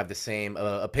didn't have the same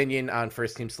opinion on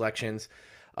first team selections,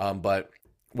 but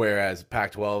whereas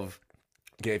Pac-12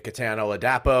 gave Catano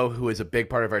Oladapo, who is a big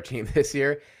part of our team this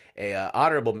year, a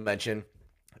honorable mention.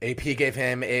 AP gave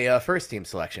him a first team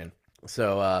selection.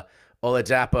 So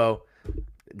Oladapo,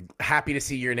 happy to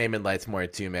see your name in lights more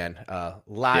too, man.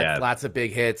 Lots of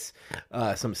big hits,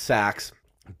 some sacks,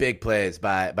 big plays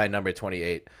by number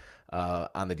 28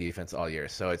 on the defense all year.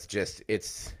 So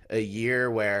it's a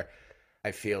year where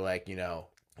I feel like,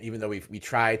 even though we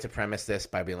tried to premise this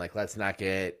by being like, let's not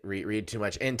get read too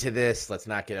much into this, let's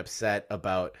not get upset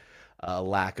about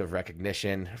lack of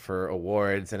recognition for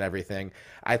awards and everything.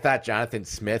 I thought Jonathan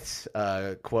Smith's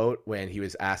quote when he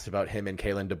was asked about him and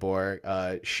Kalen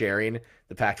DeBoer sharing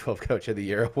the Pac-12 Coach of the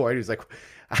Year award, he was like,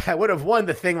 I would have won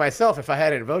the thing myself if I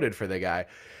hadn't voted for the guy.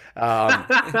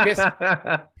 Just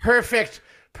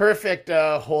perfect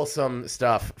wholesome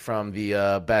stuff from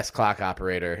the best clock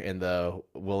operator in the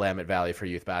Willamette Valley for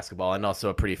youth basketball, and also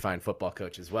a pretty fine football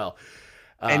coach as well.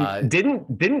 And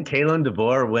didn't Kalen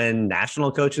DeBoer win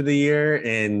National Coach of the Year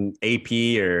in AP,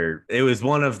 or it was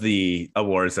one of the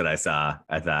awards that I saw?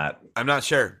 I thought. I'm not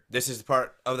sure. This is the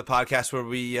part of the podcast where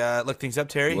we look things up,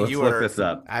 Terry. Let's look this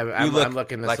up. I'm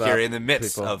looking this like up. You're in the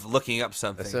midst of looking up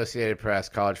something. Associated Press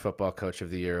College Football Coach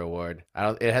of the Year award.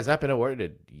 It has not been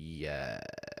awarded yet.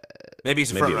 Maybe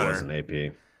he's a front runner. Maybe it wasn't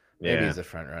AP. Yeah. Maybe he's a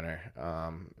front runner.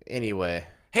 Anyway.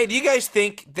 Hey, do you guys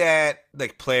think that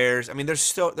like players? I mean, there's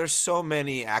so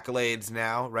many accolades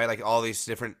now, right? Like all these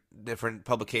different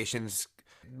publications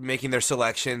making their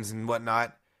selections and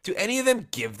whatnot. Do any of them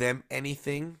give them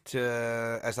anything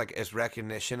as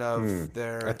recognition of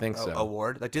their I think so.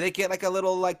 award? Like, do they get like a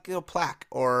little plaque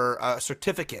or a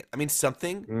certificate? I mean,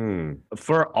 something.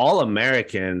 For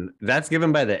All-American, that's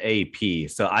given by the AP,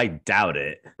 so I doubt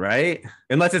it, right?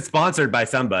 Unless it's sponsored by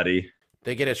somebody.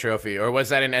 They get a trophy, or was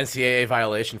that an NCAA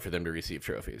violation for them to receive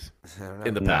trophies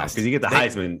in the past? Because you get the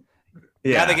Heisman.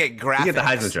 Yeah, they get graphics. You get the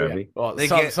Heisman Trophy. Yeah.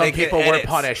 Well, some people were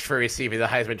punished for receiving the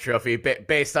Heisman Trophy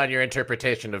based on your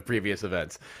interpretation of previous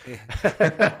events.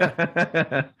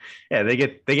 Yeah, they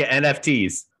get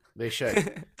NFTs. They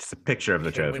should. It's a picture of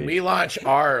the trophy. When we launch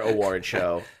our award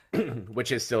show,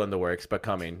 which is still in the works but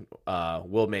coming,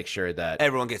 we'll make sure that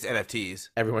everyone gets NFTs.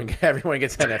 Everyone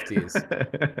gets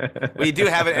NFTs. We do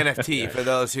have an NFT for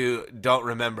those who don't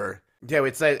remember. Yeah,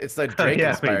 it's the Drake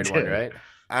inspired one, right?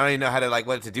 I don't even know how to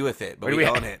what to do with it, but we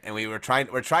own it, and we're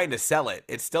trying to sell it.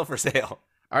 It's still for sale.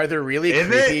 Are there really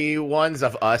creepy ones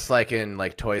of us like in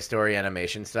like Toy Story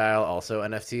animation style also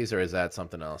NFTs, or is that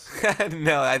something else?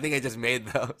 No, I think I just made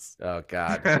those. Oh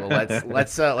God! Well,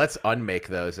 let's unmake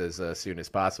those as soon as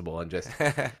possible and just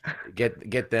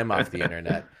get them off the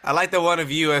internet. I like the one of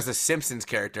you as a Simpsons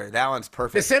character. That one's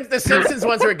perfect. The Simpsons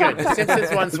ones were good. The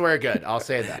Simpsons ones were good. I'll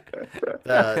say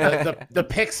that. The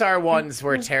Pixar ones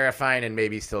were terrifying and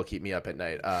maybe still keep me up at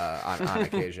night on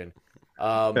occasion.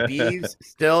 Beavs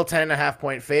still 10.5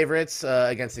 point favorites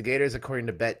against the Gators, according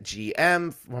to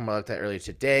BetGM, from what I looked at earlier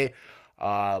today.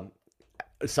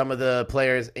 Some of the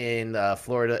players in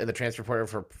Florida in the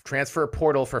transfer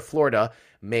portal for Florida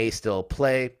may still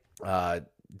play.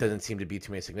 Doesn't seem to be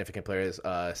too many significant players.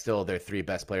 Still, their three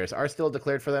best players are still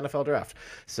declared for the NFL draft.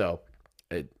 So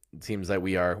it seems like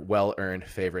we are well-earned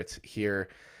favorites here.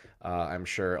 I'm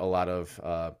sure a lot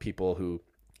of people who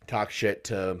talk shit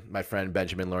to my friend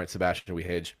Benjamin Lawrence Sebastian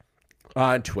Wehage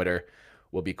on Twitter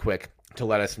will be quick to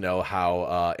let us know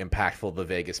how impactful the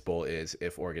Vegas Bowl is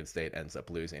if Oregon State ends up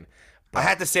losing. I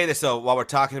had to say this, though, while we're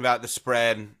talking about the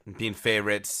spread being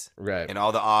favorites, right, and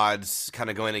all the odds kind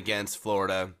of going against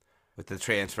Florida with the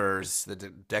transfers, the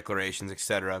declarations,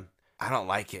 etc. I don't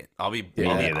like it. I'll be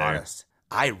honest.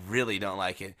 I really don't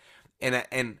like it.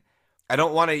 And I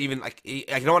don't want to even I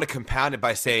don't want to compound it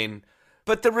by saying,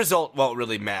 but the result won't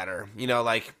really matter.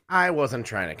 I wasn't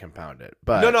trying to compound it,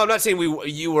 but no, I'm not saying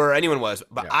you or anyone was,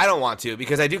 but yeah. I don't want to,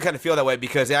 because I do kind of feel that way,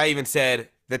 because I even said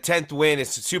the 10th win is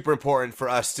super important for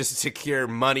us to secure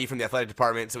money from the athletic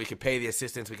department so we can pay the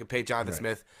assistants, we can pay Jonathan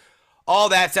Smith. All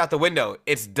that's out the window.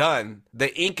 It's done.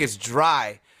 The ink is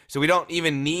dry. So we don't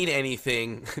even need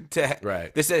anything to.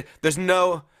 Right. There's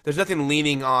nothing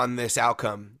leaning on this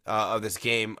outcome of this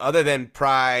game other than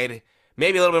pride,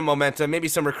 maybe a little bit of momentum, maybe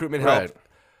some recruitment help. Right.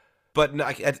 But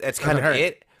no, that's kind of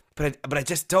it. But I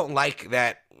just don't like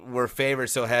that we're favored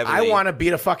so heavily. I want to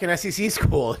beat a fucking SEC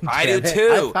school. I do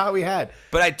too. I thought we had.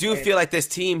 But I do feel like this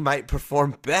team might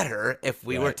perform better if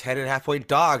we were 10.5-point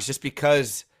dogs just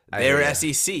because they're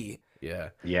SEC.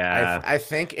 Yeah. I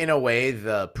think in a way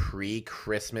the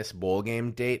pre-Christmas bowl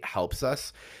game date helps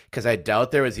us because I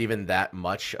doubt there was even that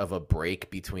much of a break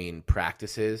between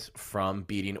practices from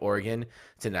beating Oregon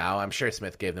to now. I'm sure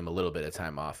Smith gave them a little bit of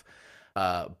time off.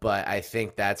 But I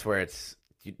think that's where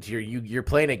you're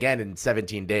playing again in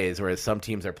 17 days, whereas some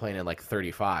teams are playing in like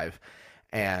 35.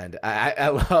 And I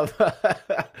love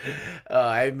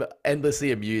I'm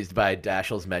endlessly amused by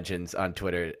Dashiell's mentions on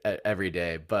Twitter every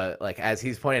day. But like as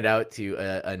he's pointed out to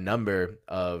a number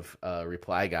of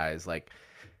reply guys, like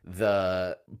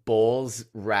the bowls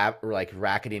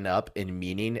racketing up in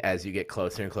meaning as you get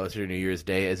closer and closer to New Year's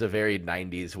Day is a very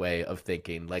 90s way of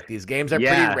thinking. Like these games are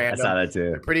pretty random. I saw that too.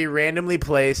 They're pretty randomly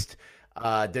placed.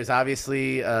 There's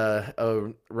obviously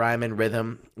a rhyme and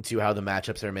rhythm to how the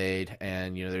matchups are made,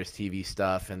 and there's TV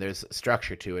stuff and there's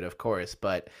structure to it, of course.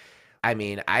 But I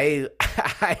mean, I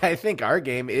think our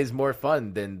game is more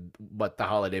fun than what the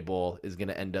Holiday Bowl is going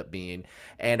to end up being,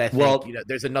 and I think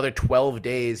there's another 12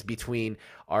 days between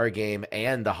our game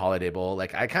and the Holiday Bowl.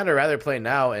 Like I kind of rather play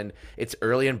now, and it's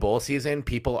early in bowl season.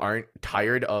 People aren't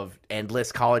tired of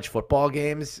endless college football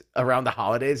games around the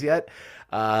holidays yet.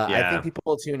 I think people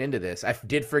will tune into this. I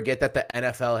did forget that the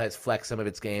NFL has flexed some of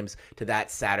its games to that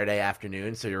Saturday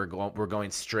afternoon, so we're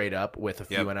going straight up with a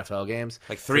few NFL games,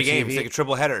 like 3 games, like a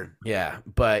triple header. Yeah,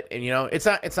 but it's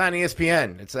on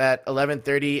ESPN. It's at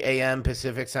 11:30 a.m.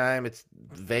 Pacific time. It's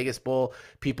Vegas Bowl.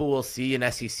 People will see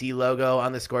an SEC logo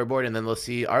on the scoreboard, and then they'll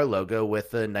see our logo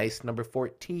with a nice number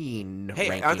 14.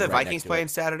 Hey, aren't the Vikings playing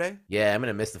Saturday? Yeah, I'm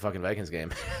gonna miss the fucking Vikings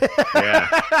game.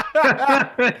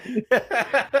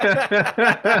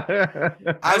 I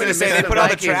was going to say, they put all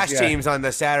the trash teams on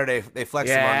the Saturday. They flex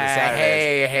them on the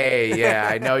Saturdays. Hey,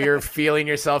 I know you're feeling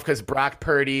yourself because Brock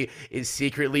Purdy is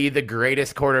secretly the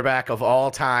greatest quarterback of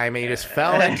all time, and he just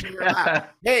fell into your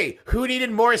lap. Hey, who needed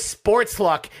more sports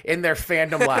luck in their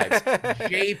fandom lives?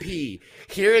 JP.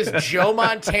 Here's Joe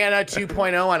Montana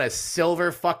 2.0 on a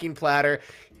silver fucking platter,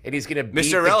 and he's going to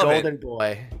beat the Golden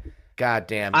Boy. God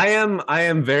damn. I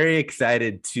am very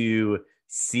excited to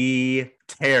see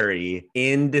Terry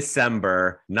in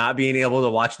December not being able to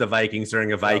watch the Vikings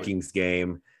during a Vikings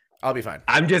game. I'll be fine.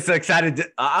 I'm just excited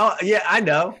to I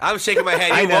know. I'm shaking my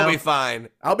head. You won't be fine.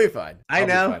 I'll be fine. I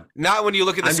know. Not when you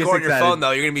look at the score on your phone,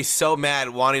 though. You're going to be so mad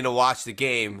wanting to watch the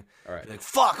game. All right. Like,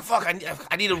 fuck,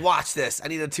 I need to watch this. I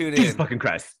need to tune in. Jesus fucking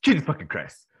Christ.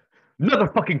 Another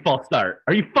fucking false start.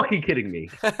 Are you fucking kidding me?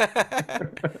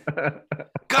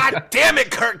 God damn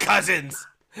it, Kirk Cousins.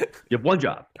 You have one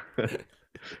job.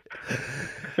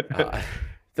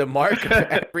 The mark of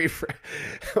every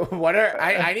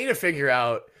I need to figure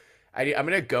out. I'm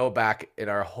gonna go back in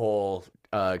our whole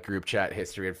group chat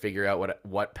history and figure out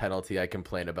what penalty I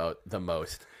complain about the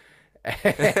most. I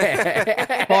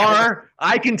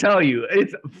can tell you,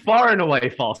 it's far and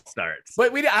away false starts.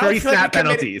 But pre-snap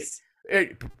penalties.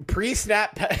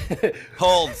 Pre-snap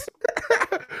holds.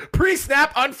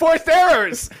 Pre-snap unforced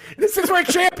errors. This is where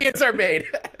champions are made.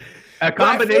 A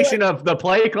combination of the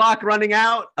play clock running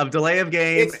out, of delay of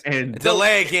game, and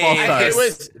delay game. It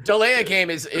was delay of game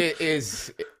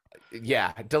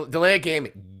delay of game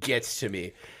gets to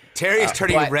me. Terry is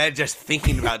turning red just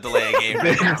thinking about delay of game.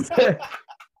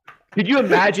 Could you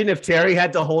imagine if Terry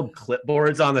had to hold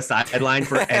clipboards on the sideline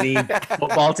for any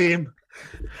football team?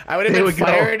 I would have been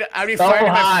fired. I'd be fired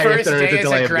my first day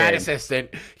as a grad assistant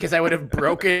because I would have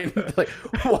broken. Like,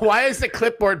 why is the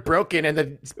clipboard broken and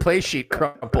the play sheet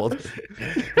crumpled?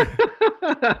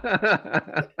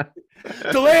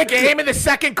 Delay a game in the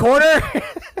second quarter.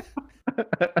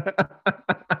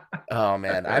 Oh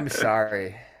man, I'm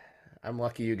sorry. I'm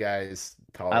lucky you guys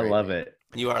tolerate I love me. it.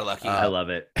 You are lucky. I love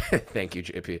it. Thank you,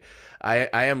 JP.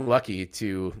 I am lucky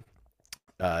to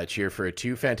cheer for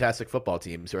 2 fantastic football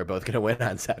teams who are both going to win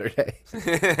on Saturday.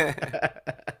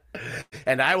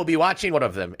 And I will be watching one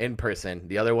of them in person.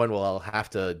 The other one will have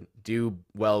to do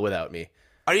well without me.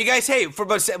 Are you guys,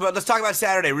 let's talk about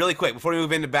Saturday really quick before we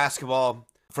move into basketball.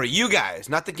 For you guys,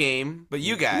 not the game, but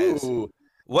you guys. Ooh.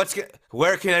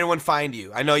 Where can anyone find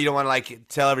you? I know you don't want to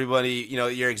tell everybody,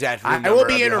 your exact room number. I will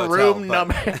be in room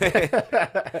number.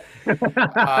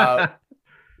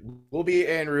 We'll be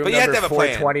in room number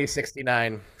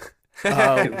 42069.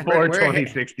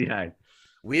 42069.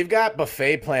 We've got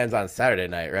buffet plans on Saturday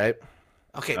night, right?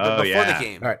 Okay, but before the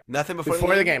game. All right. Nothing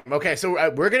before the game. Okay, so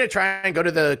we're going to try and go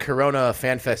to the Corona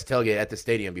Fan Fest tailgate at the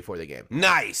stadium before the game.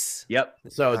 Nice. Yep.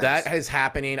 So that is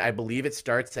happening. I believe it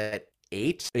starts at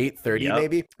 8:30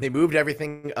 maybe. They moved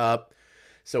everything up.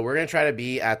 So we're going to try to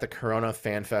be at the Corona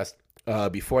Fan Fest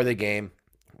before the game.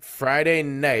 Friday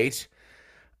night,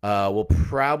 we'll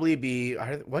probably be...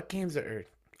 What games are...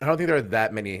 I don't think there are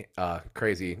that many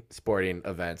crazy sporting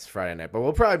events Friday night, but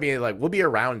we'll probably be we'll be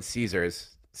around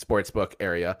Caesars Sportsbook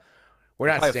area. We're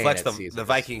not staying at Caesars. The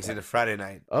Vikings into Friday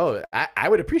night. Oh, I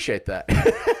would appreciate that.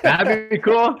 That'd be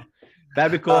cool.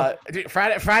 That'd be cool. Dude,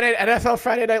 Friday NFL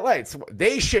Friday Night Lights.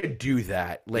 They should do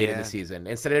that late in the season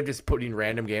instead of just putting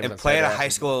random games and on play at a high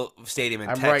school stadium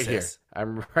in Texas.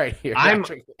 I'm right here. I'm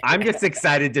just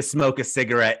excited to smoke a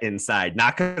cigarette inside,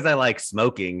 not because I like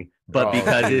smoking, but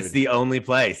because it's the only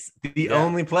place,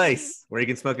 only place where you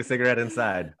can smoke a cigarette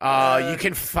inside. You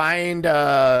can find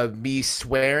me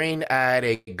swearing at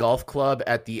a golf club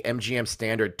at the MGM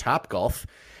Standard Top Golf.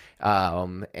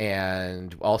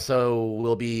 And also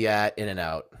we'll be at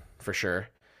In-N-Out for sure.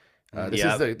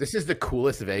 This is the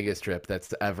coolest Vegas trip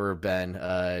that's ever been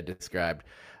described.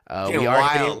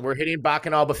 We're hitting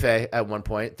Bacchanal Buffet at one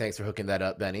point. Thanks for hooking that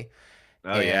up, Benny.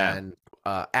 And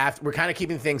we're kind of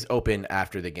keeping things open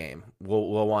after the game.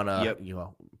 We'll want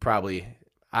to, probably.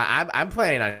 I'm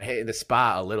planning on hitting the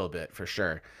spa a little bit for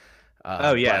sure.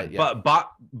 But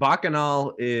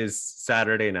Bacchanal is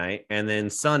Saturday night, and then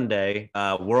Sunday,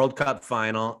 World Cup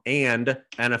final and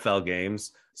NFL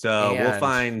games. So we'll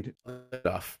find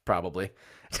stuff probably,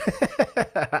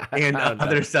 and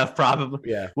other stuff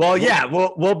probably. Yeah.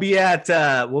 Well, we'll be at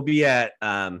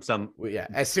some.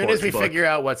 As soon as we figure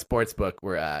out what sports book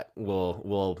we're at,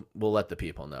 we'll let the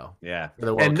people know. Yeah.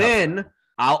 And then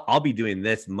I'll be doing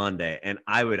this Monday, and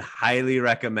I would highly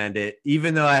recommend it,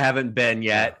 even though I haven't been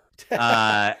yet.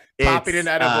 Popping an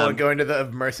edible and going to the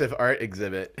immersive art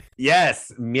exhibit.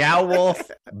 Yes, Meow Wolf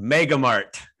Mega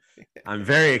Mart. I'm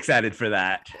very excited for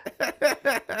that.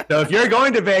 So if you're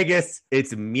going to Vegas,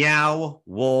 it's Meow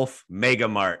Wolf Mega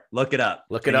Mart. Look it up.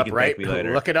 Look it up right.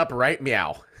 Look it up right.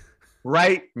 Meow.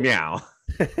 Right. Meow.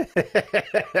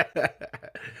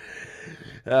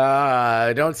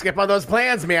 Don't skip on those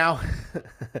plans, Meow.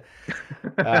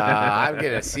 I'm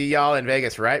gonna see y'all in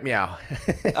Vegas, right? Meow.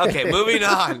 Okay, moving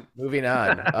on. One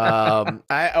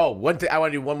thing I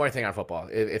want to do one more thing on football,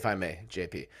 if I may,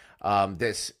 JP.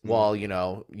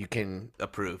 You can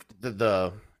approved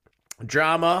the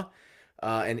drama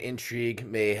and intrigue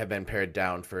may have been pared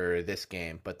down for this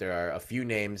game, but there are a few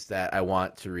names that I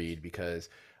want to read because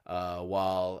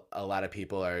while a lot of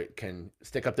people can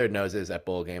stick up their noses at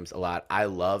bowl games a lot, I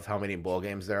love how many bowl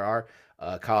games there are.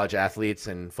 College athletes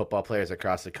and football players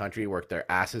across the country work their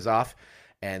asses off,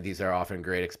 and these are often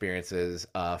great experiences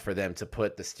for them to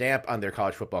put the stamp on their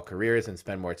college football careers and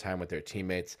spend more time with their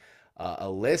teammates. A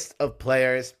list of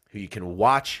players who you can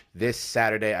watch this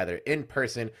Saturday, either in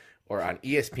person or on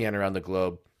ESPN around the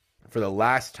globe for the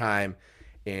last time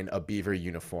in a Beaver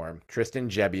uniform. Tristan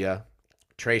Gebbia,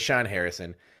 Trayshawn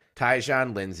Harrison,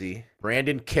 Tyjon Lindsey,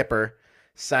 Brandon Kipper,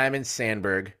 Simon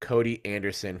Sandberg, Cody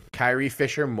Anderson, Kyrie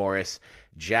Fisher-Morris,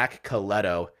 Jack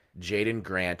Coletto, Jaden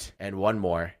Grant, and one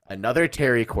more. Another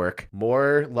Terry Quirk,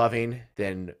 more loving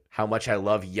than how much I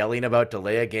love yelling about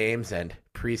delay of games and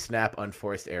pre-snap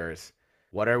unforced errors.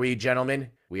 What are we, gentlemen?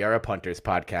 We are a punters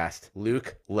podcast.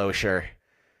 Luke Loescher.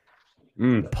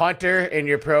 Punter in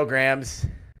your programs,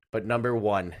 but number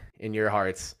one in your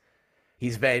hearts.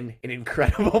 He's been an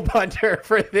incredible punter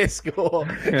for this school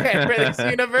and for this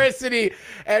university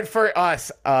and for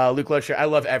us. Luke Loescher, I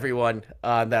love everyone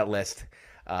on that list.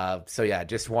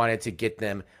 Just wanted to get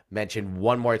them mentioned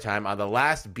one more time on the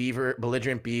last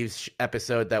Belligerent Beavs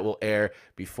episode that will air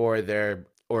before their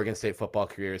Oregon State football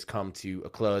careers come to a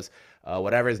close.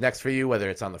 Whatever is next for you, whether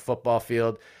it's on the football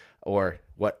field or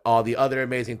what all the other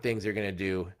amazing things you're going to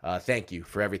do. Thank you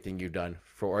for everything you've done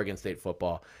for Oregon State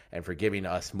football and for giving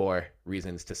us more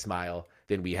reasons to smile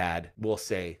than we had, we'll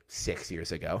say, 6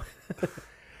 years ago.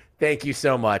 Thank you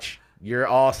so much. You're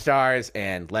all stars,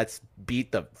 and let's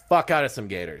beat the fuck out of some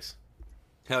Gators.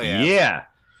 Hell yeah. Yeah.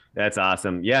 That's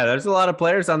awesome. Yeah, there's a lot of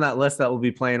players on that list that will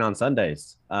be playing on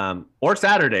Sundays or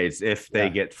Saturdays if they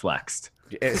get flexed.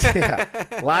 Yeah.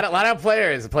 A lot of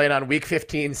players playing on week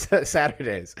 15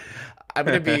 Saturdays. I'm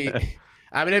gonna be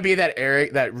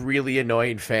that really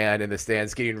annoying fan in the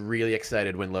stands getting really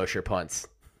excited when Loescher punts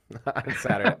on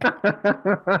Saturday.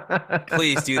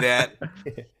 Please do that.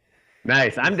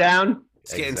 Nice. I'm down.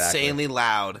 It's getting insanely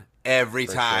loud every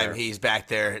time he's back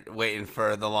there waiting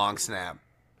for the long snap.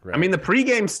 Right. I mean, the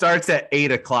pregame starts at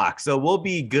 8:00, so we'll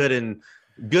be good and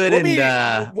fueled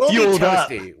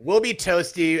up. We'll be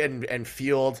toasty and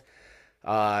fueled.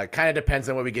 Kind of depends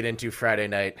on what we get into Friday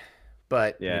night,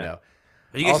 but you know.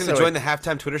 Are you guys going to join the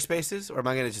halftime Twitter Spaces, or am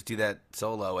I going to just do that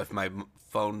solo if my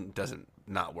phone doesn't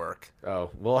not work. Oh,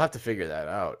 we'll have to figure that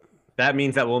out. That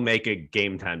means that we'll make a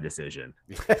game time decision.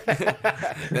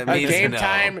 That means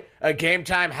a game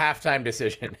time halftime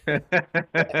decision.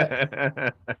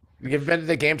 You've been to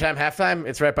the game time halftime?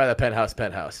 It's right by the penthouse.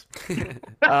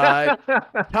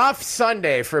 Tough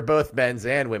Sunday for both men's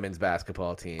and women's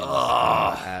basketball teams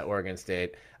at Oregon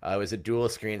State. It was a dual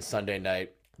screen Sunday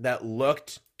night that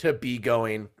looked to be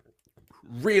going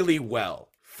really well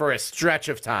for a stretch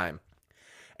of time.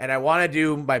 And I want to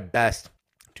do my best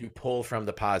to pull from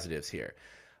the positives here.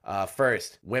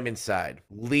 First, women's side,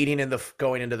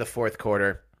 going into the fourth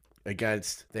quarter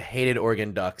against the hated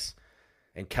Oregon Ducks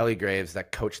and Kelly Graves,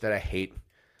 that coach that I hate,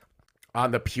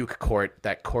 on the puke court,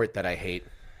 that court that I hate.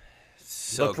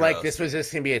 So looked gross. like this was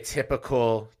just going to be a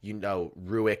typical,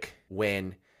 Ruick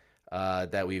win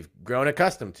that we've grown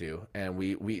accustomed to. And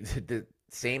we did the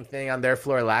same thing on their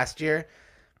floor last year.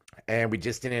 And we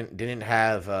just didn't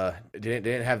have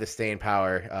the staying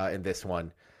power in this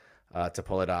one to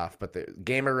pull it off. But the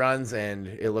gamer runs, and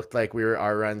it looked like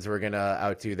our runs were gonna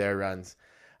outdo their runs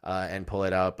and pull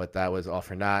it out. But that was all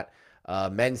for naught.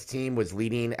 Men's team was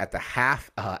leading at the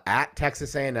half at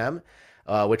Texas A&M,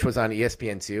 which was on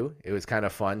ESPN2. It was kind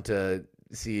of fun to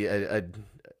see a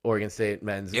Oregon State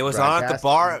men's. It was broadcast. on at the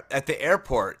bar at the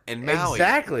airport in Maui.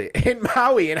 Exactly, in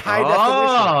Maui, in high definition.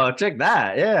 Oh, check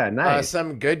that. Yeah, nice.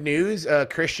 Some good news.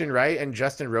 Christian Wright and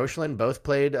Justin Rochland both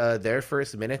played their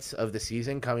first minutes of the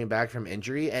season coming back from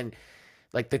injury, and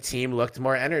like the team looked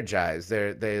more energized.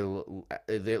 They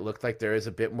looked like there is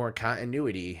a bit more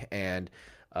continuity, and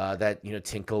that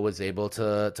Tinkle was able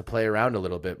to play around a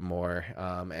little bit more,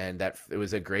 and that it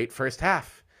was a great first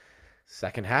half.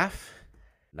 Second half,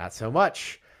 not so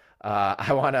much.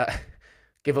 I want to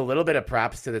give a little bit of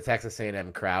props to the Texas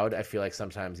A&M crowd. I feel like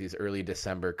sometimes these early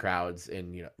December crowds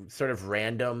in sort of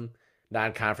random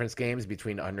non-conference games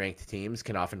between unranked teams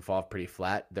can often fall pretty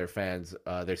flat. Their fans,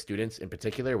 their students in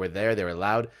particular, were there. They were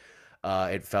loud.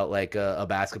 It felt like a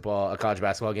college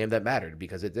basketball game that mattered,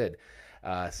 because it did.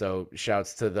 So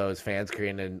shouts to those fans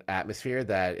creating an atmosphere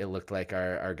that it looked like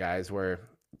our guys were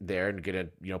there and gonna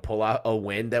pull out a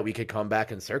win that we could come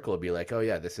back and circle and be like, oh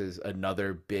yeah, this is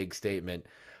another big statement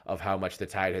of how much the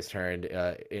tide has turned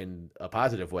in a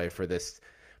positive way for this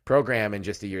program in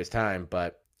just a year's time.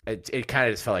 But it kind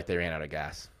of just felt like they ran out of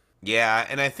gas. Yeah,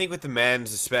 and I think with the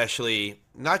men's especially,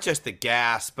 not just the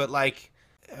gas, but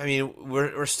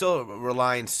we're still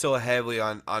relying so heavily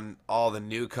on all the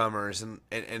newcomers,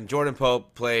 and Jordan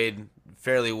Pope played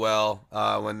fairly well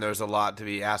when there's a lot to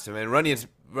be asked of him, and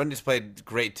Runyan's played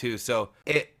great too. So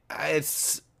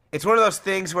it's one of those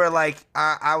things where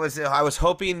I was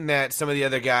hoping that some of the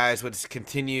other guys would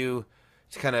continue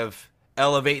to kind of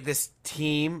elevate this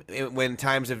team when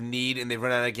times of need and they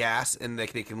run out of gas, and they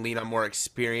can lean on more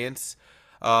experience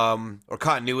or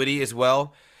continuity as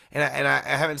well. And I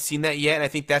haven't seen that yet. And I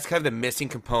think that's kind of the missing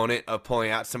component of pulling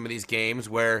out some of these games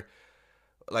where,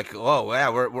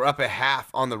 we're up at half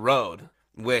on the road,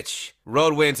 which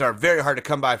road wins are very hard to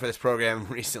come by for this program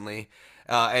recently,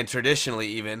 and traditionally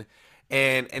even.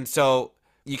 And so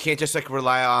you can't just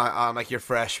rely on your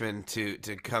freshmen to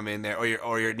come in there,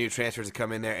 or your new transfers to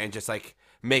come in there and just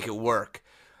make it work.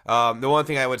 The one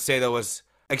thing I would say though was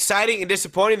exciting and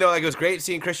disappointing though. It was great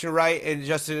seeing Christian Wright and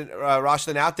Justin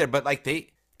Rochland out there, but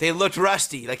they looked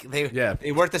rusty.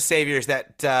 They weren't the saviors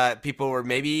that people were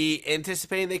maybe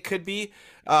anticipating they could be.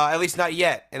 At least not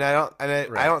yet. And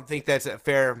I don't think that's a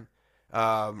fair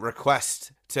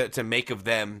request to make of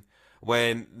them,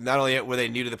 when not only were they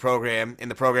new to the program,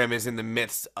 and the program is in the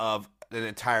midst of an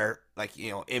entire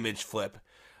image flip,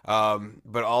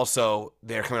 but also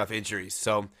they're coming off injuries.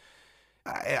 So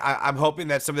I'm hoping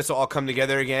that some of this will all come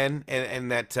together again,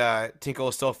 and that Tinkle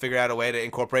will still figure out a way to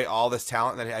incorporate all this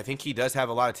talent. And I think he does have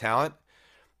a lot of talent,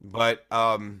 but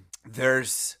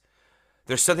there's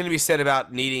something to be said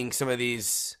about needing some of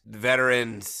these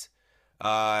veterans,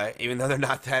 even though they're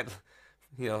not that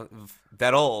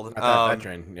that old. Not that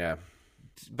veteran, yeah.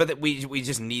 But that we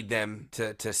just need them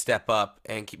to step up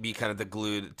and be kind of the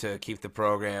glue to keep the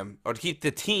program, or to keep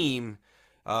the team,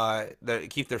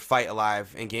 keep their fight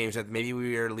alive in games that maybe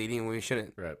we are leading when we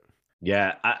shouldn't. Right.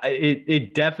 Yeah,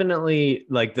 it definitely,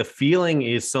 the feeling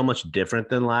is so much different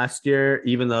than last year,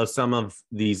 even though some of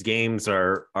these games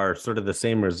are sort of the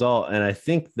same result. And I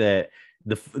think that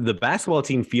the basketball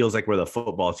team feels like where the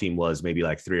football team was maybe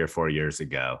 3 or 4 years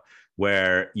ago,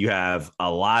 where you have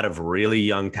a lot of really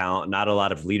young talent, not a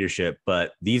lot of leadership,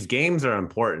 but these games are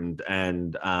important.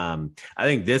 And I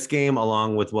think this game,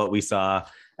 along with what we saw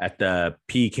at the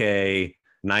PK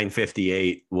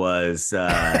 958, was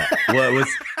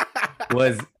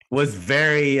was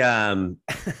very well,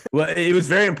 it was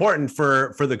very important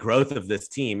for the growth of this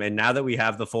team. And now that we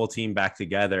have the full team back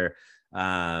together,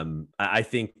 I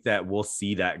think that we'll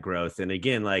see that growth. And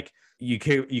again, like you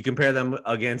compare them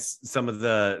against some of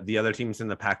the other teams in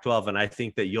the Pac-12, and I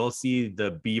think that you'll see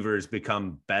the Beavers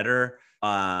become better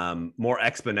more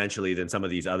exponentially than some of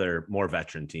these other more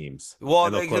veteran teams. Well,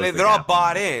 they're all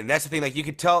bought in. That's the thing. Like you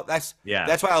could tell. That's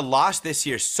why a loss this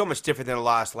year is so much different than a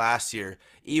loss last year.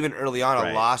 Even early on,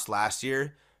 a loss last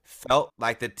year felt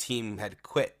like the team had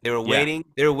quit. They were waiting.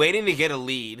 They were waiting to get a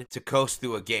lead to coast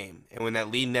through a game, and when that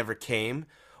lead never came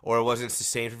or it wasn't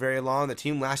sustained for very long, the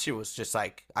team last year was just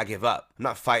like, I give up. I'm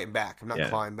not fighting back. I'm not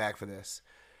clawing back for this.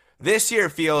 This year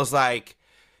feels like,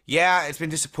 yeah, it's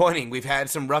been disappointing. We've had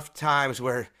some rough times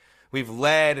where we've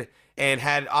led and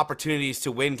had opportunities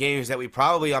to win games that we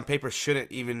probably on paper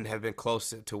shouldn't even have been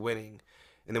close to winning,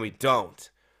 and then we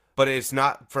don't. But it's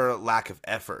not for lack of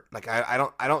effort. Like I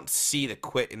don't see the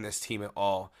quit in this team at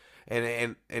all.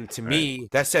 And to me,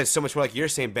 that says so much more, like you're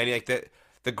saying, Benny, like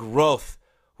the growth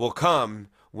will come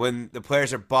when the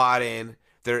players are bought in,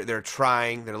 they're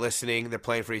trying, they're listening, they're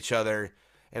playing for each other.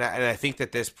 And I think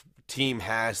that this team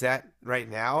has that right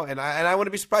now. And I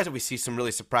wouldn't be surprised if we see some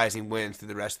really surprising wins through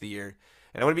the rest of the year.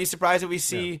 And I wouldn't be surprised if we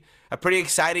see a pretty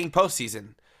exciting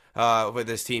postseason with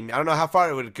this team. I don't know how far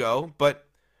it would go, but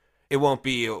it won't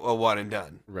be a one and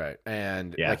done. Right.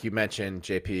 And like you mentioned,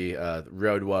 JP,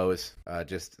 road woes,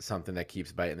 just something that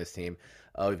keeps biting this team.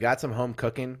 We've got some home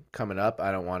cooking coming up.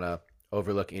 I don't want to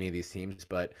overlook any of these teams,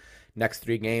 but next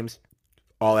 3 games,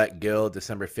 all at Gill,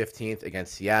 December 15th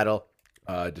against Seattle,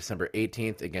 December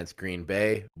 18th against Green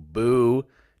Bay. Boo.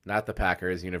 Not the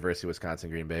Packers, University of Wisconsin,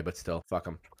 Green Bay, but still, fuck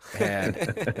them. And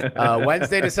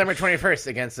Wednesday, December 21st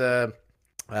against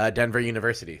Denver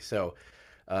University. So,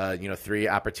 3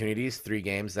 opportunities, 3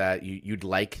 games that you'd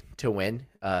like to win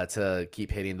to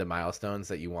keep hitting the milestones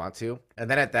that you want to.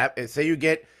 And then at that, say you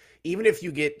get, even if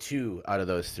you get 2 out of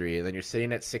those 3, and then you're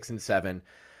sitting at 6-7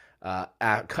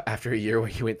 after a year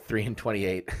where you went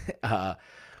 3-28,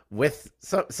 with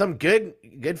some good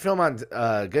film on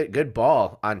good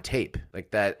ball on tape. Like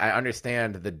that, I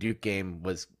understand the Duke game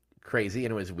was crazy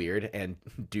and it was weird, and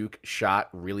Duke shot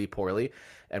really poorly,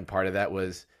 and part of that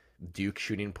was Duke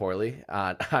shooting poorly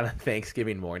on a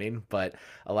Thanksgiving morning, but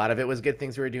a lot of it was good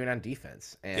things we were doing on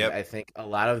defense. And I think a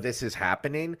lot of this is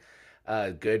happening.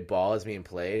 Good ball is being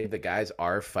played. The guys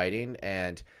are fighting,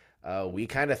 and we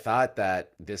kind of thought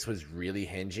that this was really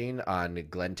hinging on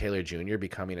Glenn Taylor Jr.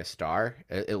 becoming a star.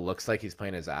 It looks like he's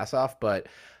playing his ass off, but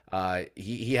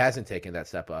he hasn't taken that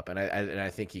step up, and I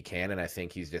think he can, and I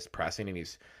think he's just pressing, and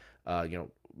he's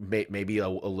maybe a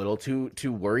little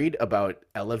too worried about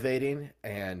elevating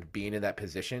and being in that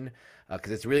position,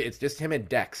 because it's just him and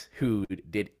Dex who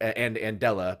did, and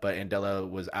Andela, but Andela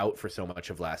was out for so much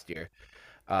of last year.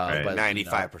 But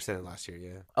 95% of last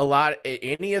year,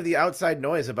 any of the outside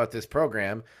noise about this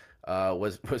program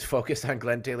was focused on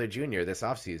Glenn Taylor Jr. this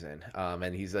offseason.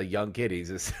 And he's a young kid. He's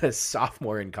a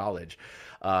sophomore in college.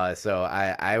 So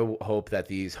I hope that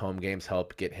these home games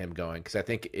help get him going, because I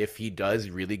think if he does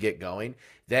really get going,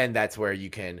 then that's where you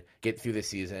can get through the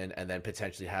season and then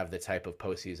potentially have the type of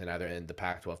postseason either in the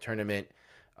Pac-12 tournament,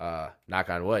 knock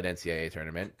on wood, NCAA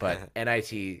tournament, but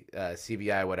NIT,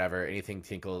 CBI, whatever, anything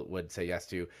Tinkle would say yes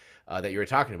to, that you were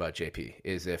talking about, JP,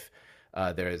 is if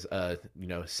there's a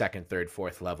second, third,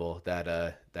 fourth level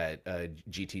that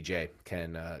GTJ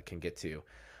can get to.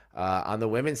 On the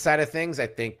women's side of things, I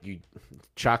think you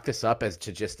chalk this up as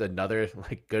to just another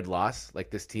good loss. Like,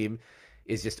 this team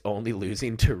is just only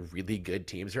losing to really good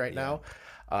teams right now.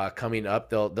 Coming up,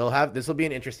 they'll have, this will be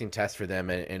an interesting test for them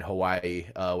in Hawaii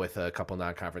with a couple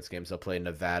non-conference games. They'll play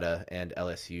Nevada and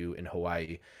LSU in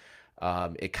Hawaii.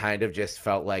 It kind of just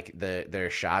felt like their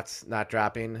shots not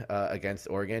dropping against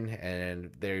Oregon,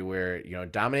 and they were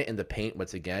dominant in the paint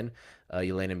once again.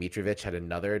 Jelena Mitrovic had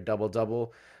another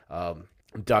double-double.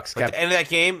 Ducks kept at the end of that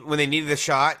game when they needed the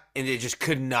shot and they just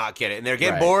could not get it, and they're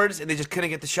getting boards and they just couldn't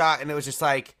get the shot, and it was just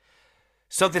like,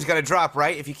 something's got to drop,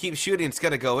 right? If you keep shooting, it's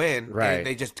going to go in. Right. And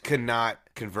they just could not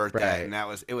convert that. And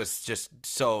it was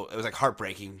like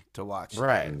heartbreaking to watch.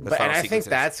 Right. And I think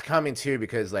that's coming too,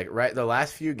 because the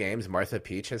last few games, Martha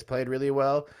Peach has played really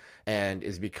well and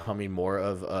is becoming more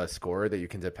of a scorer that you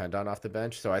can depend on off the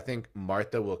bench. So I think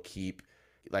Martha will keep,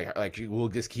 will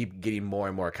just keep getting more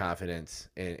and more confidence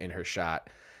in her shot.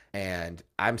 And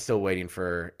I'm still waiting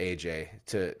for AJ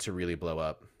to really blow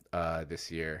up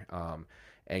this year.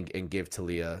 And give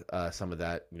Talia some of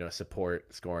that,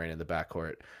 support scoring in the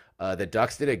backcourt. The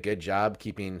Ducks did a good job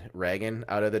keeping Reagan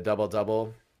out of the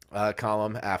double-double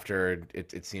column after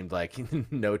it seemed like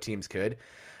no teams could.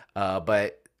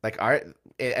 But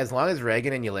as long as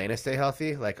Reagan and Yelena stay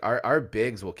healthy, like our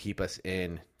bigs will keep us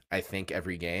in, I think,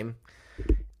 every game.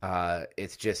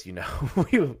 It's just,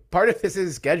 part of this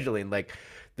is scheduling. Like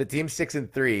the team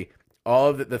 6-3, all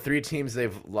of the three teams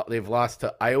they've lost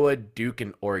to Iowa, Duke,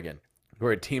 and Oregon, who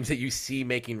are teams that you see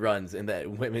making runs in that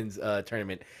women's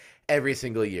tournament every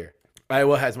single year.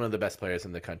 Iowa has one of the best players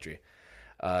in the country.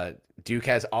 Duke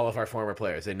has all of our former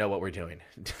players. They know what we're doing.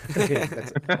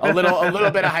 That's a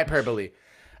little bit of hyperbole.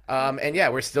 And yeah,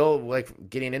 we're still like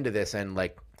getting into this, and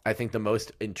like I think one of the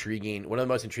most intriguing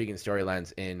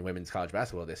storylines in women's college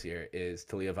basketball this year is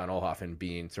Talia von Oelhoffen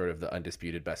being sort of the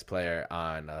undisputed best player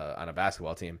on a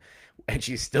basketball team, and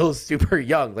she's still super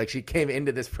young. Like she came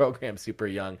into this program super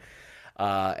young.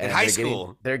 And in high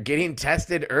school, they're getting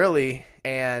tested early,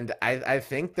 and I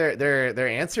think they're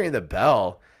answering the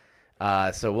bell.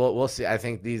 So we'll see. I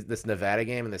think this Nevada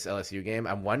game and this LSU game,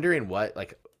 I'm wondering what,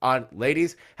 like,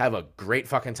 ladies, have a great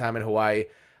fucking time in Hawaii.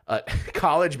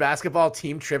 College basketball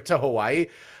team trip to Hawaii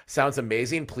sounds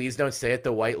amazing. Please don't stay at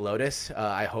the White Lotus.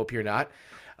 I hope you're not.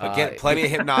 Get plenty of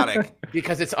Hypnotic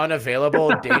because it's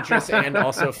unavailable, dangerous, and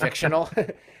also fictional.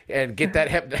 And get that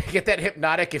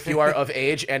Hypnotic if you are of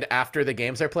age and after the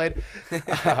games are played. We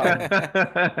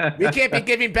can't be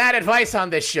giving bad advice on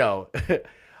this show.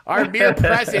 Our mere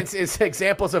presence is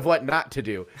examples of what not to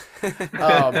do.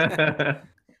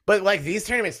 But like these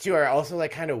tournaments too are also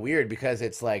like kind of weird because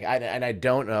it's like I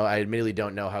admittedly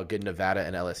don't know how good Nevada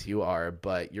and LSU are,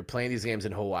 but you're playing these games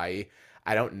in Hawaii.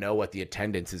 I don't know what the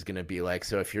attendance is going to be like.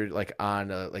 So if you're like on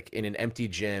like in an empty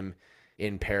gym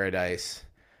in Paradise,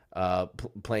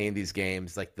 playing these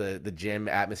games, like the gym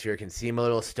atmosphere can seem a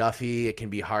little stuffy. It can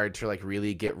be hard to like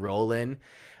really get rolling.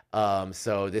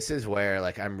 So this is where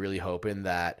like I'm really hoping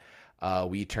that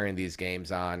we turn these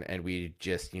games on and we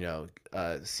just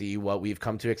see what we've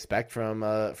come to expect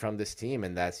from this team,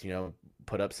 and that's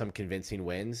put up some convincing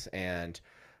wins and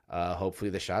hopefully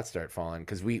the shots start falling,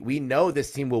 because we know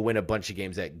this team will win a bunch of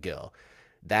games at Gill.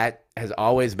 That has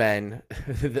always been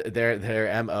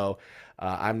their MO.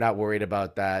 I'm not worried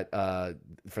about that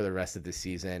for the rest of the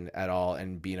season at all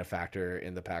and being a factor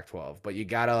in the Pac-12. But you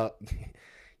gotta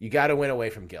win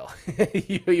away from Gill.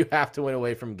 you have to win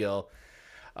away from Gill.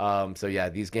 So yeah,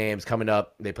 these games coming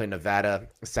up, they play Nevada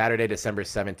Saturday, December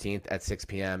 17th at 6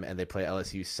 p.m. and they play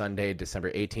LSU Sunday,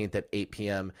 December 18th at 8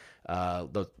 p.m.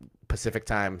 The Pacific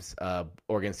times.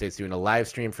 Oregon State's doing a live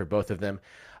stream for both of them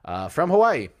from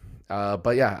Hawaii.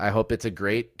 But yeah, I hope it's a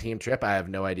great team trip. I have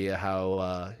no idea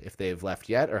how if they've left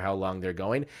yet or how long they're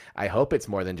going. I hope it's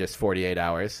more than just 48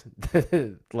 hours,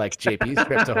 like JP's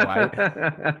trip to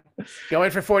Hawaii. Going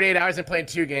for 48 hours and playing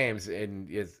 2 games, and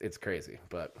it's crazy.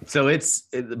 But so it's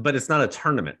not a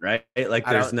tournament, right? Like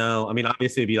there's no. I mean,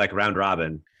 obviously it'd be like round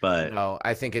robin, but no,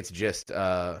 I think it's just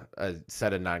a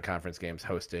set of non-conference games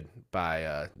hosted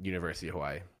by University of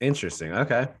Hawaii. Interesting.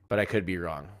 Okay, but I could be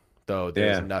wrong. Though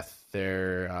there's nothing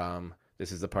there.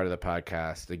 This is the part of the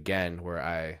podcast again where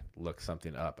I look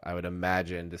something up. I would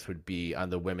imagine this would be on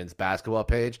the women's basketball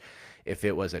page if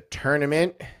it was a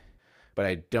tournament, but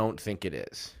I don't think it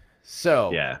is.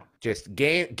 So yeah, just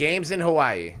games in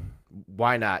Hawaii.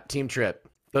 Why not? Team trip.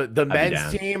 The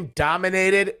men's team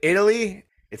dominated Italy.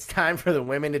 It's time for the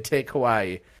women to take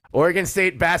Hawaii. Oregon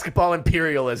State basketball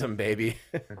imperialism, baby.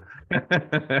 All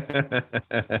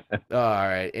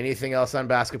right. Anything else on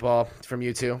basketball from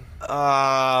you two?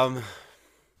 No.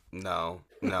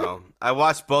 I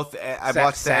watched both. I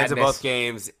watched the ends of both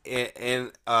games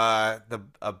in the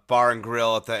bar and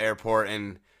grill at the airport,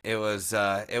 and it was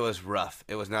rough.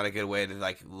 It was not a good way to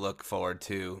like look forward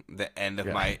to the end of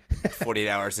my 48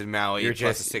 hours in Maui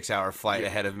plus a 6-hour flight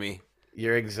ahead of me.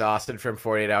 You're exhausted from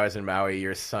 48 hours in Maui.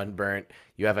 You're sunburnt.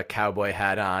 You have a cowboy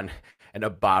hat on and a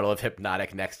bottle of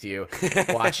Hypnotic next to you,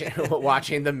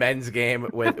 watching the men's game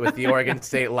with the Oregon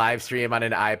State live stream on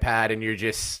an iPad, and you're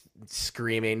just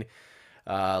screaming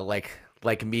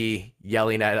like me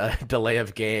yelling at a delay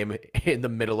of game in the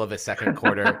middle of a second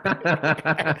quarter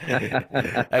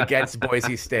against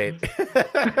Boise State.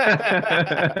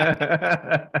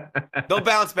 They'll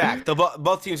bounce back.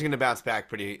 Both teams are going to bounce back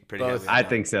pretty heavily. I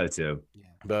think so too.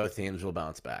 Both teams will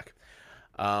bounce back.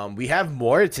 We have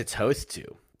more to toast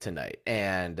to tonight,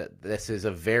 and this is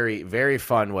a very, very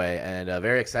fun way and a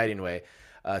very exciting way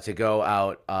to go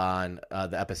out on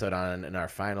the episode in our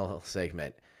final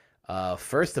segment.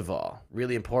 First of all,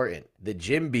 really important, the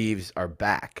Gym Beavs are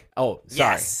back. Oh,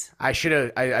 sorry. Yes. I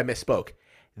misspoke.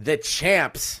 The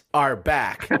champs are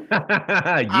back.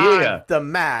 On the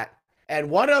mat. And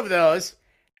one of those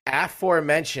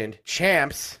aforementioned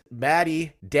champs,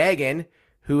 Maddie Dagan,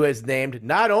 who is named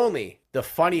not only the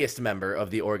funniest member of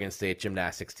the Oregon State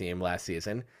gymnastics team last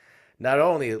season, not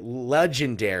only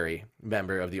legendary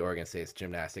member of the Oregon State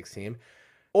gymnastics team,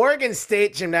 Oregon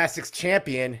State gymnastics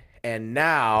champion, and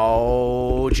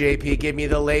now, JP, give me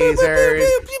the lasers,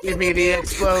 give me the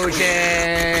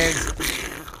explosions,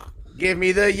 give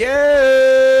me the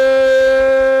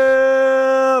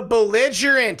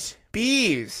belligerent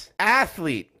Beavs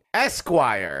athlete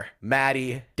Esquire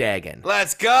Maddie Dagan.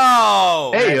 Let's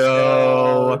go! Hey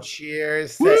yo!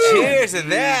 Cheers! Cheers to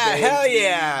that! Hell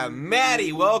yeah,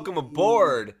 Maddie, welcome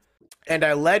aboard. And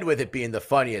I led with it being the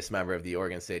funniest member of the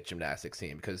Oregon State gymnastics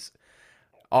team because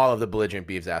all of the belligerent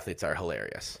Beavs athletes are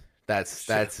hilarious.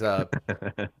 That's a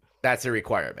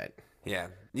requirement. Yeah,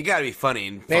 you got to be funny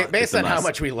and based on how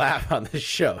much we laugh on this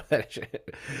show.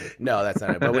 No, that's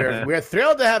not it. But we're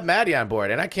thrilled to have Maddie on board,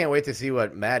 and I can't wait to see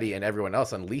what Maddie and everyone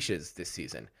else unleashes this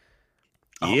season.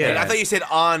 Yeah, I thought you said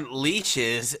on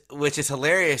leashes, which is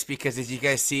hilarious because as you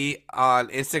guys see on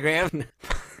Instagram,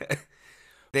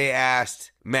 they asked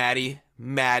Maddie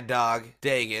Mad Dog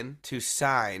Dagan to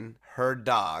sign her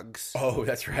dog's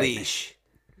that's right. leash.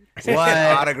 What?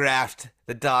 Autographed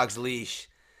the dog's leash.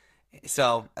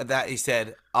 So that he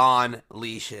said on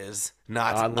leashes,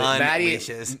 not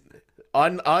unleashes.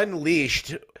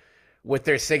 Unleashed with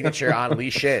their signature on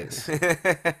leashes.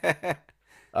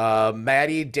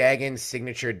 Maddie Dagan's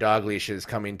signature dog leash is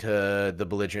coming to the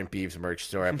Belligerent Beavs merch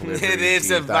store. I believe it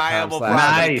is a viable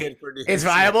product. It's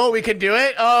viable. We can do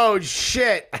it. Oh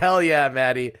shit! Hell yeah,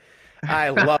 Maddie. I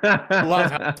love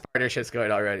how this partnership's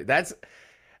going already. That's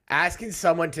asking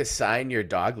someone to sign your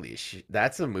dog leash.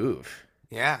 That's a move.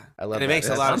 Yeah, I love and it that. makes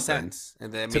a lot of sense.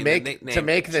 And then, to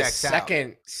make the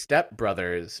second Step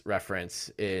Brothers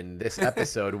reference in this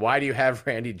episode, why do you have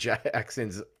Randy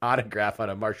Jackson's autograph on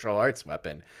a martial arts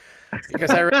weapon?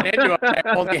 Because I ran into him, I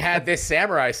only had this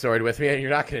samurai sword with me, and you're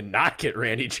not going to not get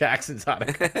Randy Jackson's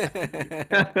autograph.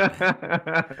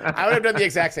 I would have done the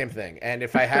exact same thing. And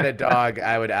if I had a dog,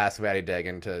 I would ask Maddie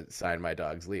Dagan to sign my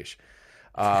dog's leash.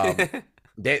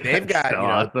 They've got,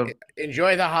 awesome.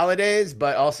 Enjoy the holidays,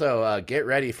 but also get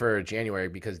ready for January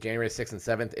because January 6th and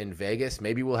 7th in Vegas.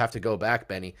 Maybe we'll have to go back,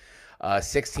 Benny.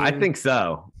 16. I think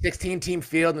so. 16-team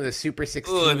field in the Super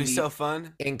 16. Ooh, it'd be so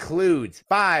fun. Includes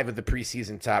 5 of the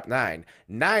preseason top 9,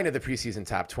 9 of the preseason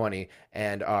top 20,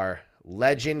 and our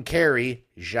legend carry,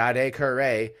 Jade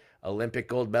Carré, Olympic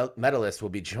gold medalist, will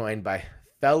be joined by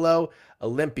fellow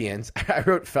Olympians. I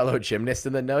wrote fellow gymnasts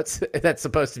in the notes. That's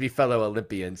supposed to be fellow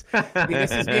Olympians.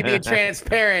 This is me being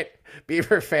transparent,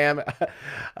 Beaver fam.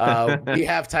 We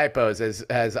have typos,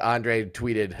 as Andre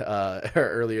tweeted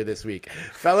earlier this week.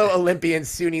 Fellow Olympians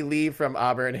Suni Lee from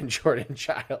Auburn and Jordan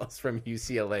Childs from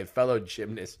UCLA. Fellow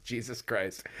gymnasts. Jesus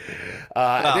Christ.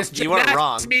 This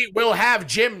gymnastics meet will have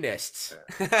gymnasts.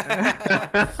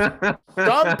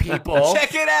 Some people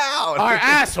check it out are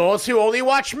assholes who only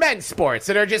watch men's sports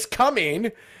and are just coming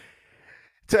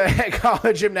to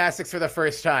college gymnastics for the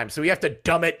first time. So we have to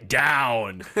dumb it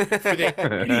down for the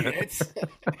idiots.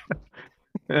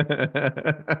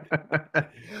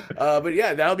 But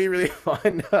yeah, that'll be really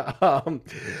fun.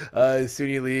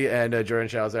 Suni Lee and Jordan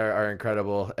Childs are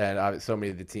incredible, and so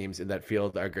many of the teams in that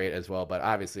field are great as well. But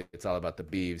obviously, it's all about the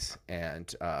Beavs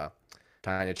and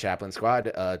Tanya Chaplin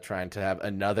squad trying to have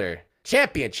another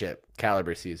championship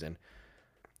caliber season.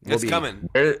 It's coming.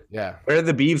 Where are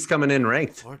the Beavs coming in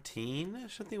ranked? 14 or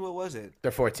something? What was it?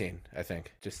 They're 14, I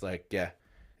think. Just like, yeah.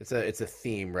 It's a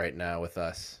theme right now with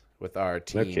us, with our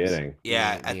teams. No kidding.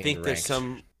 Yeah, I think there's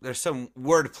some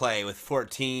wordplay with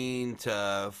 14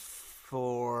 to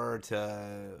 4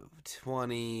 to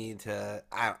 20 to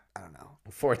I don't know.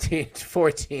 14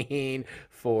 for 20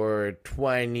 for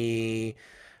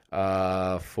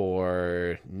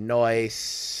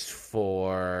noise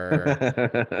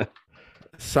for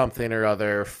something or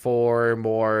other, 4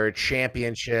 more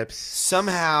championships.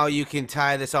 Somehow you can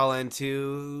tie this all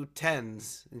into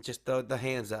tens and just throw the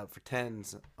hands up for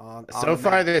tens. So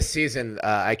far this season,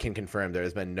 I can confirm there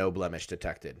has been no blemish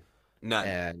detected. None.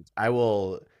 And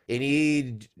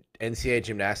any NCAA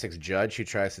gymnastics judge who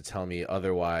tries to tell me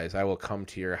otherwise, I will come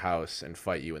to your house and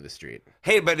fight you in the street.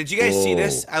 Hey, but did you guys see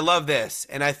this? I love this.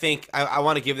 And I think I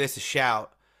want to give this a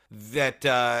shout.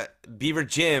 That Beaver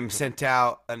Jim sent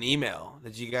out an email.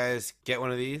 Did you guys get one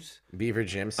of these? Beaver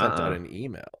Jim sent out an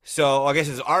email. So I guess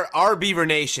it's our Beaver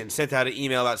Nation sent out an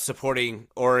email about supporting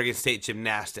Oregon State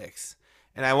gymnastics,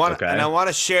 and I want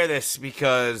to share this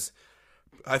because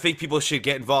I think people should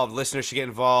get involved. Listeners should get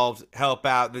involved. Help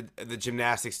out the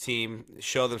gymnastics team.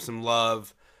 Show them some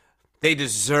love. They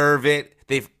deserve it.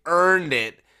 They've earned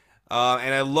it,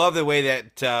 and I love the way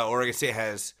that Oregon State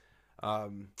has.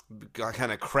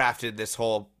 Kind of crafted this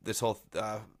whole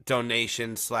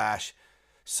donation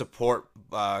 / support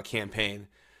campaign.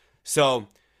 So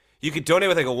you could donate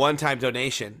with like a one-time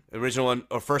donation. The original one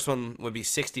or first one would be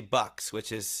 $60,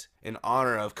 which is in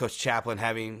honor of Coach Chaplin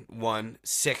having won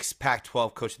 6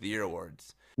 Pac-12 Coach of the Year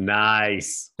awards.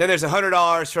 Nice. Then there's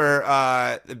 $100 for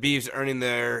the Beavs earning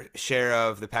their share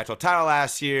of the Pac-12 title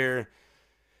last year.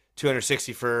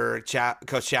 $260 for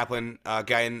Coach Chaplin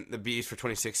guiding the Beavs for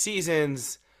 26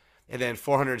 seasons. And then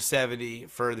 $470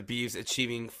 for the Beavs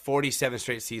achieving 47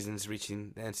 straight seasons,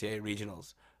 reaching the NCAA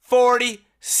regionals.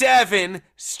 47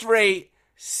 straight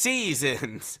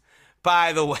seasons,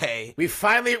 by the way. We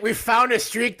found a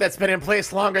streak that's been in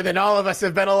place longer than all of us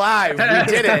have been alive. We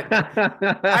did it.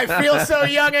 I feel so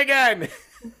young again.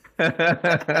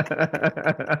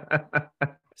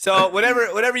 So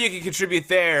whatever you can contribute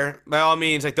there, by all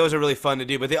means, like those are really fun to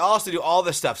do. But they also do all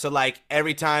this stuff. So like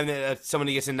every time that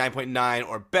somebody gets a 9.9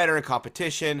 or better in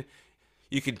competition,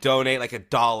 you could donate like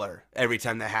 $1 every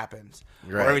time that happens.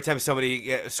 Right. Or every time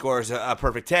somebody scores a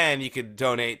perfect 10, you could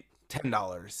donate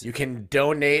 $10. You can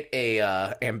donate a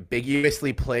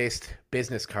ambiguously placed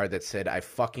business card that said, "I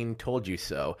fucking told you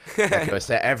so." That goes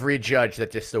to every judge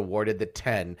that just awarded the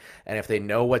 10. And if they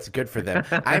know what's good for them,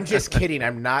 I'm just kidding.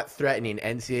 I'm not threatening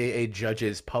NCAA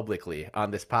judges publicly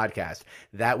on this podcast.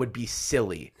 That would be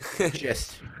silly.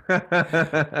 Just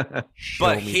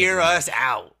but hear us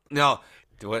out. No.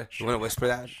 You want to whisper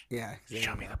that? Yeah.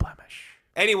 Show me the blemish.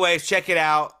 Anyways, check it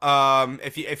out.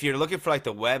 If you're looking for like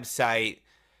the website,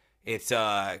 it's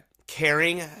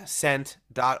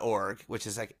caringscent.org, which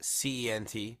is like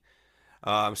CENT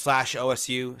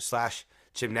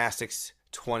 /OSU/gymnastics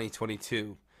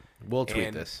 2022. We'll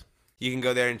tweet this. You can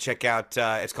go there and check out.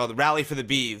 It's called the Rally for the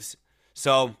Beavs.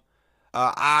 So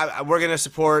we're gonna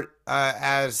support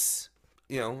as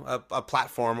a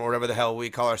platform or whatever the hell we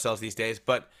call ourselves these days.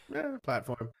 But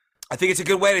platform. I think it's a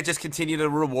good way to just continue to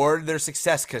reward their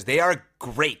success because they are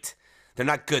great. They're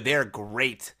not good. They are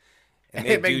great. And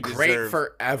they've been great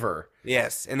forever.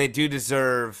 Yes, and they do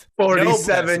deserve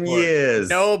 47 years.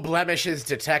 No blemishes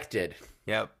detected.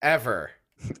 Yep. Ever.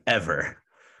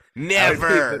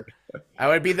 Never. I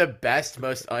would be the best,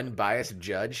 most unbiased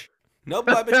judge. No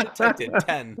blemish detected.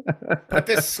 10. Put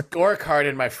this scorecard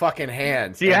in my fucking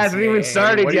hands. He hasn't even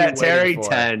started yet, Terry.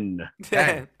 10.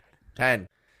 10.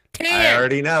 I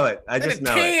already know it. I just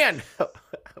know 10.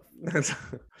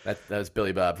 That was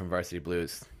Billy Bob from Varsity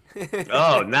Blues.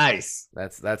 Oh, nice.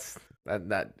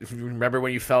 That. Remember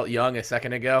when you felt young a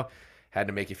second ago? Had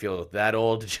to make you feel that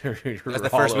old. That's the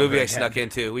first movie I snuck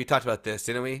into. We talked about this,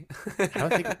 didn't we? I don't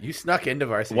think you snuck into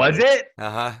Varsity. Was it?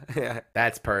 Yeah.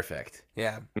 That's perfect.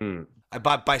 Yeah. I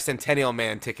bought Bicentennial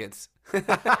Man tickets.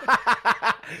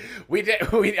 We did.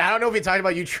 I don't know if we talked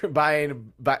about you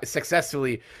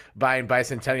successfully buying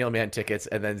Bicentennial Man tickets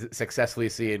and then successfully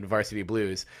seeing Varsity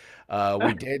Blues.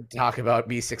 We did talk about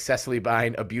me successfully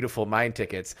buying A Beautiful Mind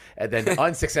tickets and then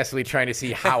unsuccessfully trying to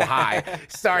see How High,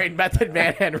 starring Method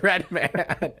Man and Redman.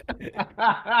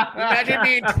 Imagine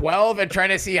being 12 and trying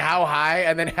to see How High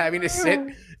and then having to sit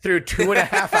through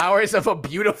 2.5 hours of A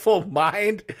Beautiful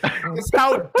Mind. It's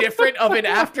how different of an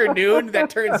afternoon that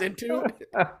turns into.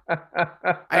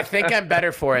 I think I'm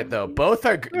better for it though.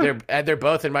 They're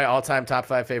both in my all-time top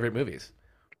 5 favorite movies.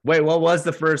 Wait, what was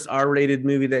the first R-rated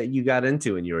movie that you got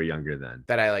into when you were younger then?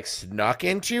 That I snuck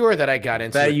into or that I got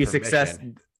into? That you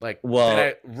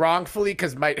wrongfully,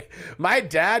 because my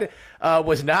dad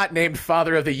was not named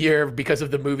Father of the Year because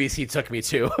of the movies he took me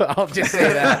to. I'll just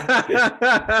say that.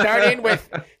 Starting with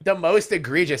the most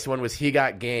egregious one was He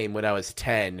Got Game when I was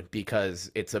 10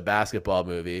 because it's a basketball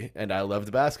movie and I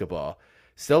loved basketball.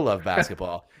 Still love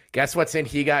basketball. Guess what's in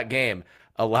He Got Game?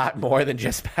 A lot more than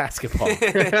just basketball.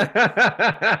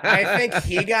 I think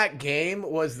He Got Game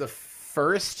was the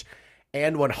first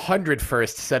and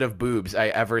 101st set of boobs I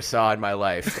ever saw in my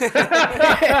life.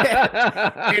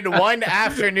 In one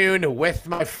afternoon with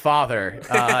my father.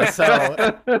 So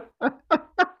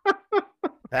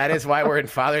that is why we're in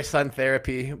father-son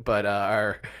therapy, but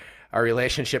our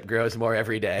relationship grows more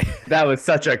every day. That was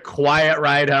such a quiet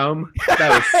ride home.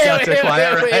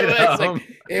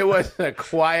 It was a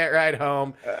quiet ride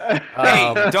home.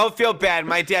 Hey, don't feel bad.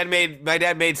 My dad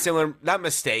made similar, not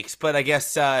mistakes, but I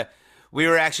guess we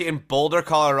were actually in Boulder,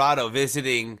 Colorado,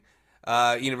 visiting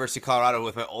University of Colorado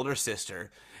with my older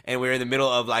sister, and we were in the middle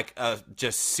of like a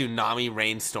just tsunami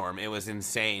rainstorm. It was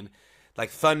insane, like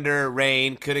thunder,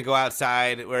 rain. Couldn't go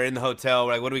outside. We're in the hotel.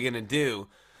 We're like, what are we gonna do?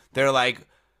 They're like,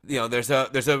 there's a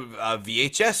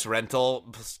VHS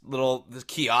rental little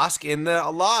kiosk in the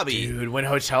lobby. Dude, when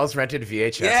hotels rented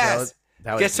VHS, yes.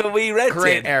 that was guess what we rented?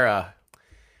 Great era.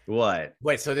 What?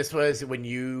 Wait, so this was when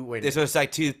this was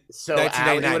like so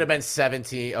it would have been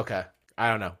 17. Okay, I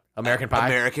don't know. American Pie?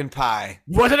 American Pie.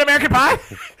 Was it American Pie?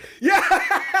 Yeah.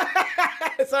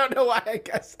 So I don't know why, I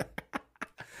guess.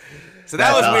 So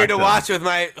that was weird to watch with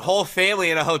my whole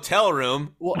family in a hotel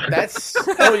room. Well,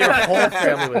 your whole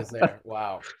family was there.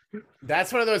 Wow.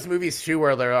 That's one of those movies, too,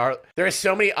 where there are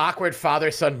so many awkward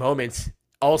father-son moments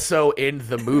also in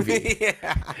the movie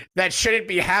that shouldn't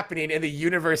be happening in the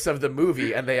universe of the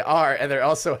movie, and they're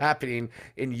also happening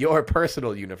in your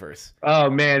personal universe. Oh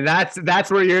man,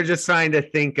 that's where you're just trying to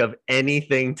think of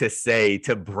anything to say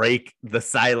to break the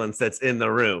silence that's in the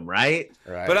room, right?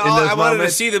 But I wanted to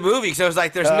see the movie because I was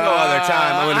like, there's no other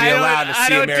time I'm going to be allowed to see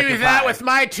American Pie. I don't do that with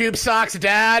my tube socks,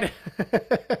 Dad.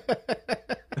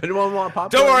 Anyone want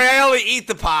popcorn? Don't worry, I only eat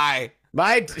the pie.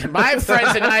 My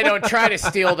friends and I don't try to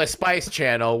steal the Spice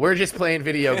Channel. We're just playing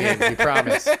video games, we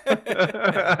promise.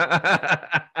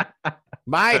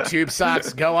 My tube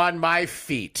socks go on my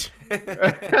feet.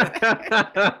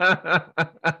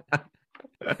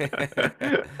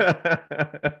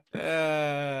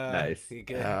 Nice.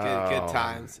 Good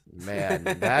times. Man,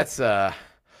 that's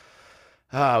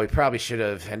we probably should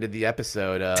have ended the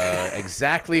episode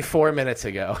exactly 4 minutes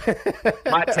ago.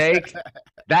 Hot take.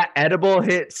 That edible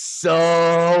hit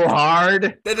so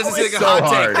hard. That doesn't seem like a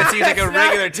hot take. That seems like a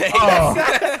regular take.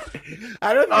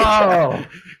 I don't know.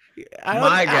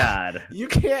 My God. You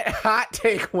can't hot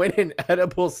take when an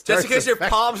edible starts. Just because your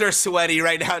palms are sweaty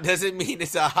right now doesn't mean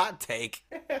it's a hot take.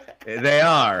 They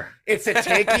are. It's a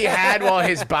take he had while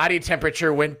his body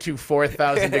temperature went to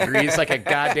 4,000 degrees like a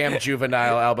goddamn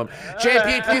Juvenile album.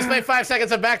 JP, please play 5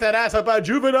 seconds of Back That Ass Up by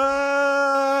Juvenile.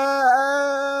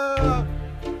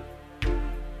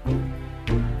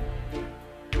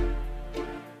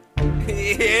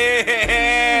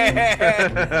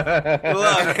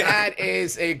 Look, that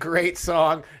is a great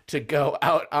song to go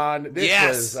out on. This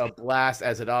was a blast,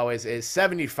 as it always is.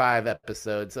 75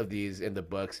 episodes of these in the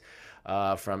books.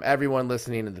 From everyone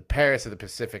listening in the Paris of the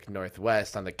Pacific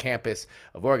Northwest, on the campus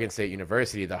of Oregon State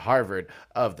University, the Harvard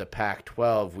of the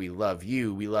Pac-12. We love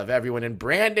you. We love everyone in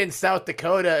Brandon, South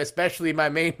Dakota, especially my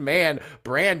main man,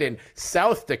 Brandon,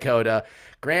 South Dakota,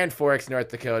 Grand Forks, North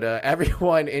Dakota,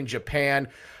 everyone in Japan,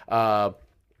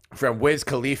 from Wiz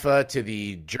Khalifa to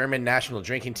the German national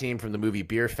drinking team from the movie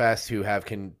Beer Fest, who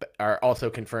are also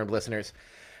confirmed listeners,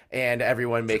 and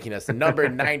everyone making us the number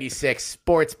 96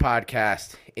 sports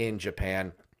podcast in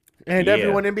Japan, and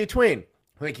everyone in between.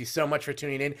 Thank you so much for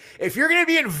tuning in. If you're going to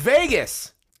be in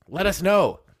Vegas, let us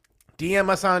know. DM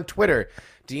us on Twitter.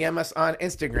 DM us on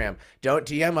Instagram. Don't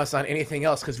DM us on anything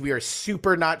else because we are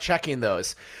super not checking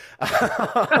those.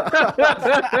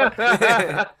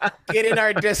 Get in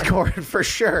our Discord for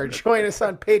sure. Join us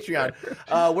on Patreon.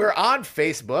 We're on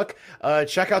Facebook.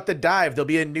 Check out The Dive. There'll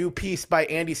be a new piece by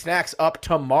Andy Snacks up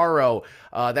tomorrow.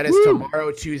 That is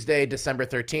tomorrow, Tuesday, December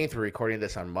 13th. We're recording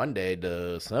this on Monday,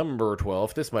 December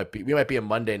 12th. We might be a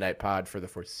Monday night pod for the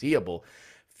foreseeable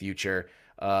future.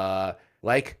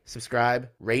 Like, subscribe,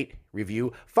 rate,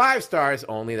 review. 5 stars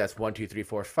only. That's 1, 2, 3,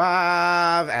 4,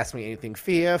 5. Ask Me Anything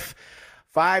Fifth.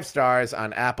 5 stars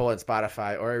on Apple and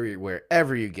Spotify or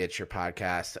wherever you get your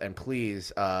podcasts. And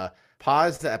please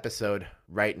pause the episode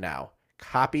right now.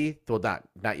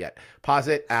 Not yet. Pause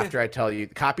it after I tell you.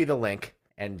 Copy the link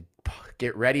and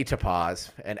get ready to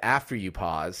pause. And after you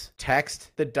pause,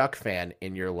 text the Duck fan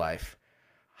in your life.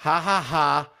 Ha ha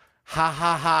ha. Ha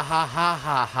ha ha ha ha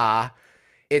ha ha.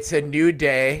 It's a new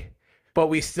day, but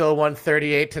we still won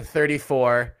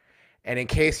 38-34. And in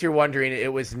case you're wondering,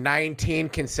 it was 19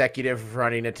 consecutive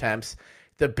running attempts.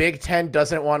 The Big Ten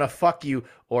doesn't want to fuck you,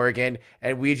 Oregon,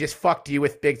 and we just fucked you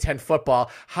with Big Ten football.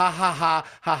 Ha ha ha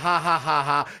ha ha ha ha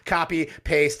ha. Copy,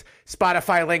 paste,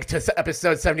 Spotify link to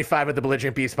episode 75 of the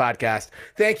Belligerent Beavs podcast.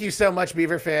 Thank you so much,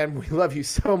 Beaver fan. We love you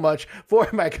so much. For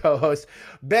my co-host,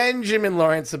 Benjamin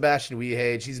Lawrence, Sebastian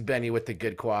Wehage. He's Benny with the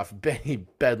good quaff. Benny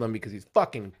Bedlam because he's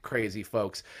fucking crazy,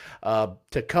 folks.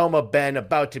 Tacoma Ben,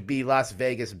 about to be Las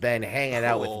Vegas Ben, hanging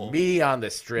out with me on the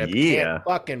strip. Yeah. Can't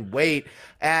fucking wait.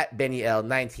 At Benny L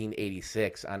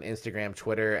 1986 on Instagram,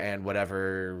 Twitter, and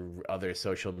whatever other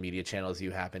social media channels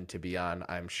you happen to be on,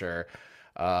 I'm sure.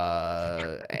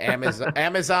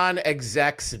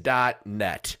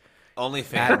 AmazonExecs.net.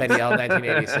 OnlyFans. At Benny L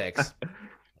 1986.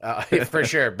 For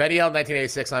sure. Benny L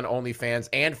 1986 on OnlyFans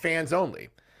and fans only.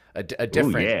 A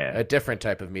different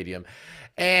type of medium.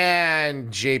 And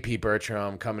JP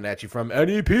Bertram coming at you from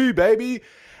NEP, baby.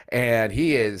 And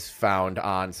he is found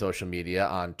on social media,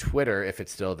 on Twitter, if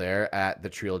it's still there, at the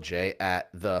Trial J, at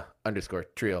the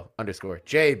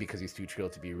 @Trio_J because he's too trill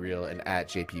to be real, and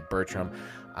 @JP Bertram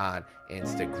on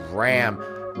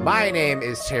Instagram. My name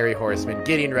is Terry Horseman,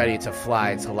 getting ready to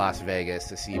fly to Las Vegas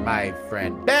to see my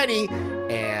friend Benny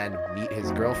and meet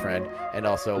his girlfriend, and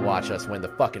also watch us win the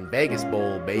fucking Vegas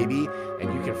Bowl, baby.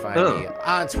 And you can find me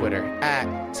on Twitter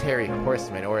 @Terry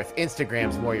Horseman, or if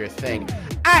Instagram's more your thing,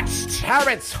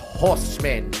 @Terrence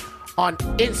Horseman on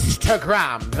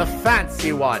Instagram, the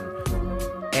fancy one.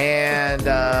 And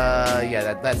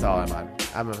that's all I'm on.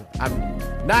 I'm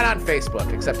not on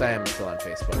Facebook, except I am still on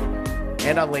Facebook.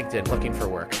 And on LinkedIn, looking for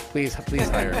work. Please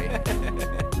hire me.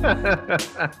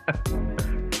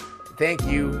 Thank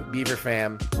you, Beaver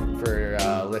fam, for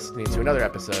listening to another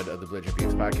episode of the Belligerent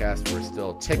Beavs podcast. We're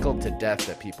still tickled to death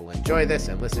that people enjoy this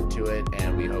and listen to it,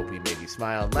 and we hope we made you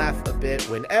smile and laugh a bit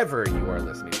whenever you are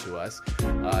listening to us.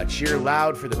 Cheer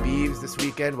loud for the Beavs this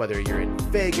weekend, whether you're in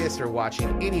Vegas or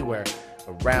watching anywhere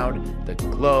around the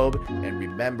globe. And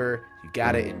remember, you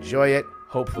gotta enjoy it.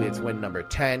 Hopefully it's win number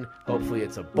 10. Hopefully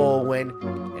it's a bowl win.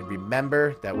 And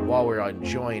remember that while we're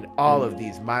enjoying all of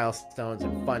these milestones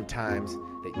and fun times,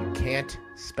 that you can't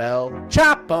spell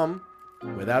chop 'em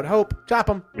without hope. Chop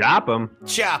 'em. Chop 'em.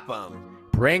 Chop 'em.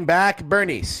 Bring back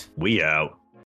Bernice. We out.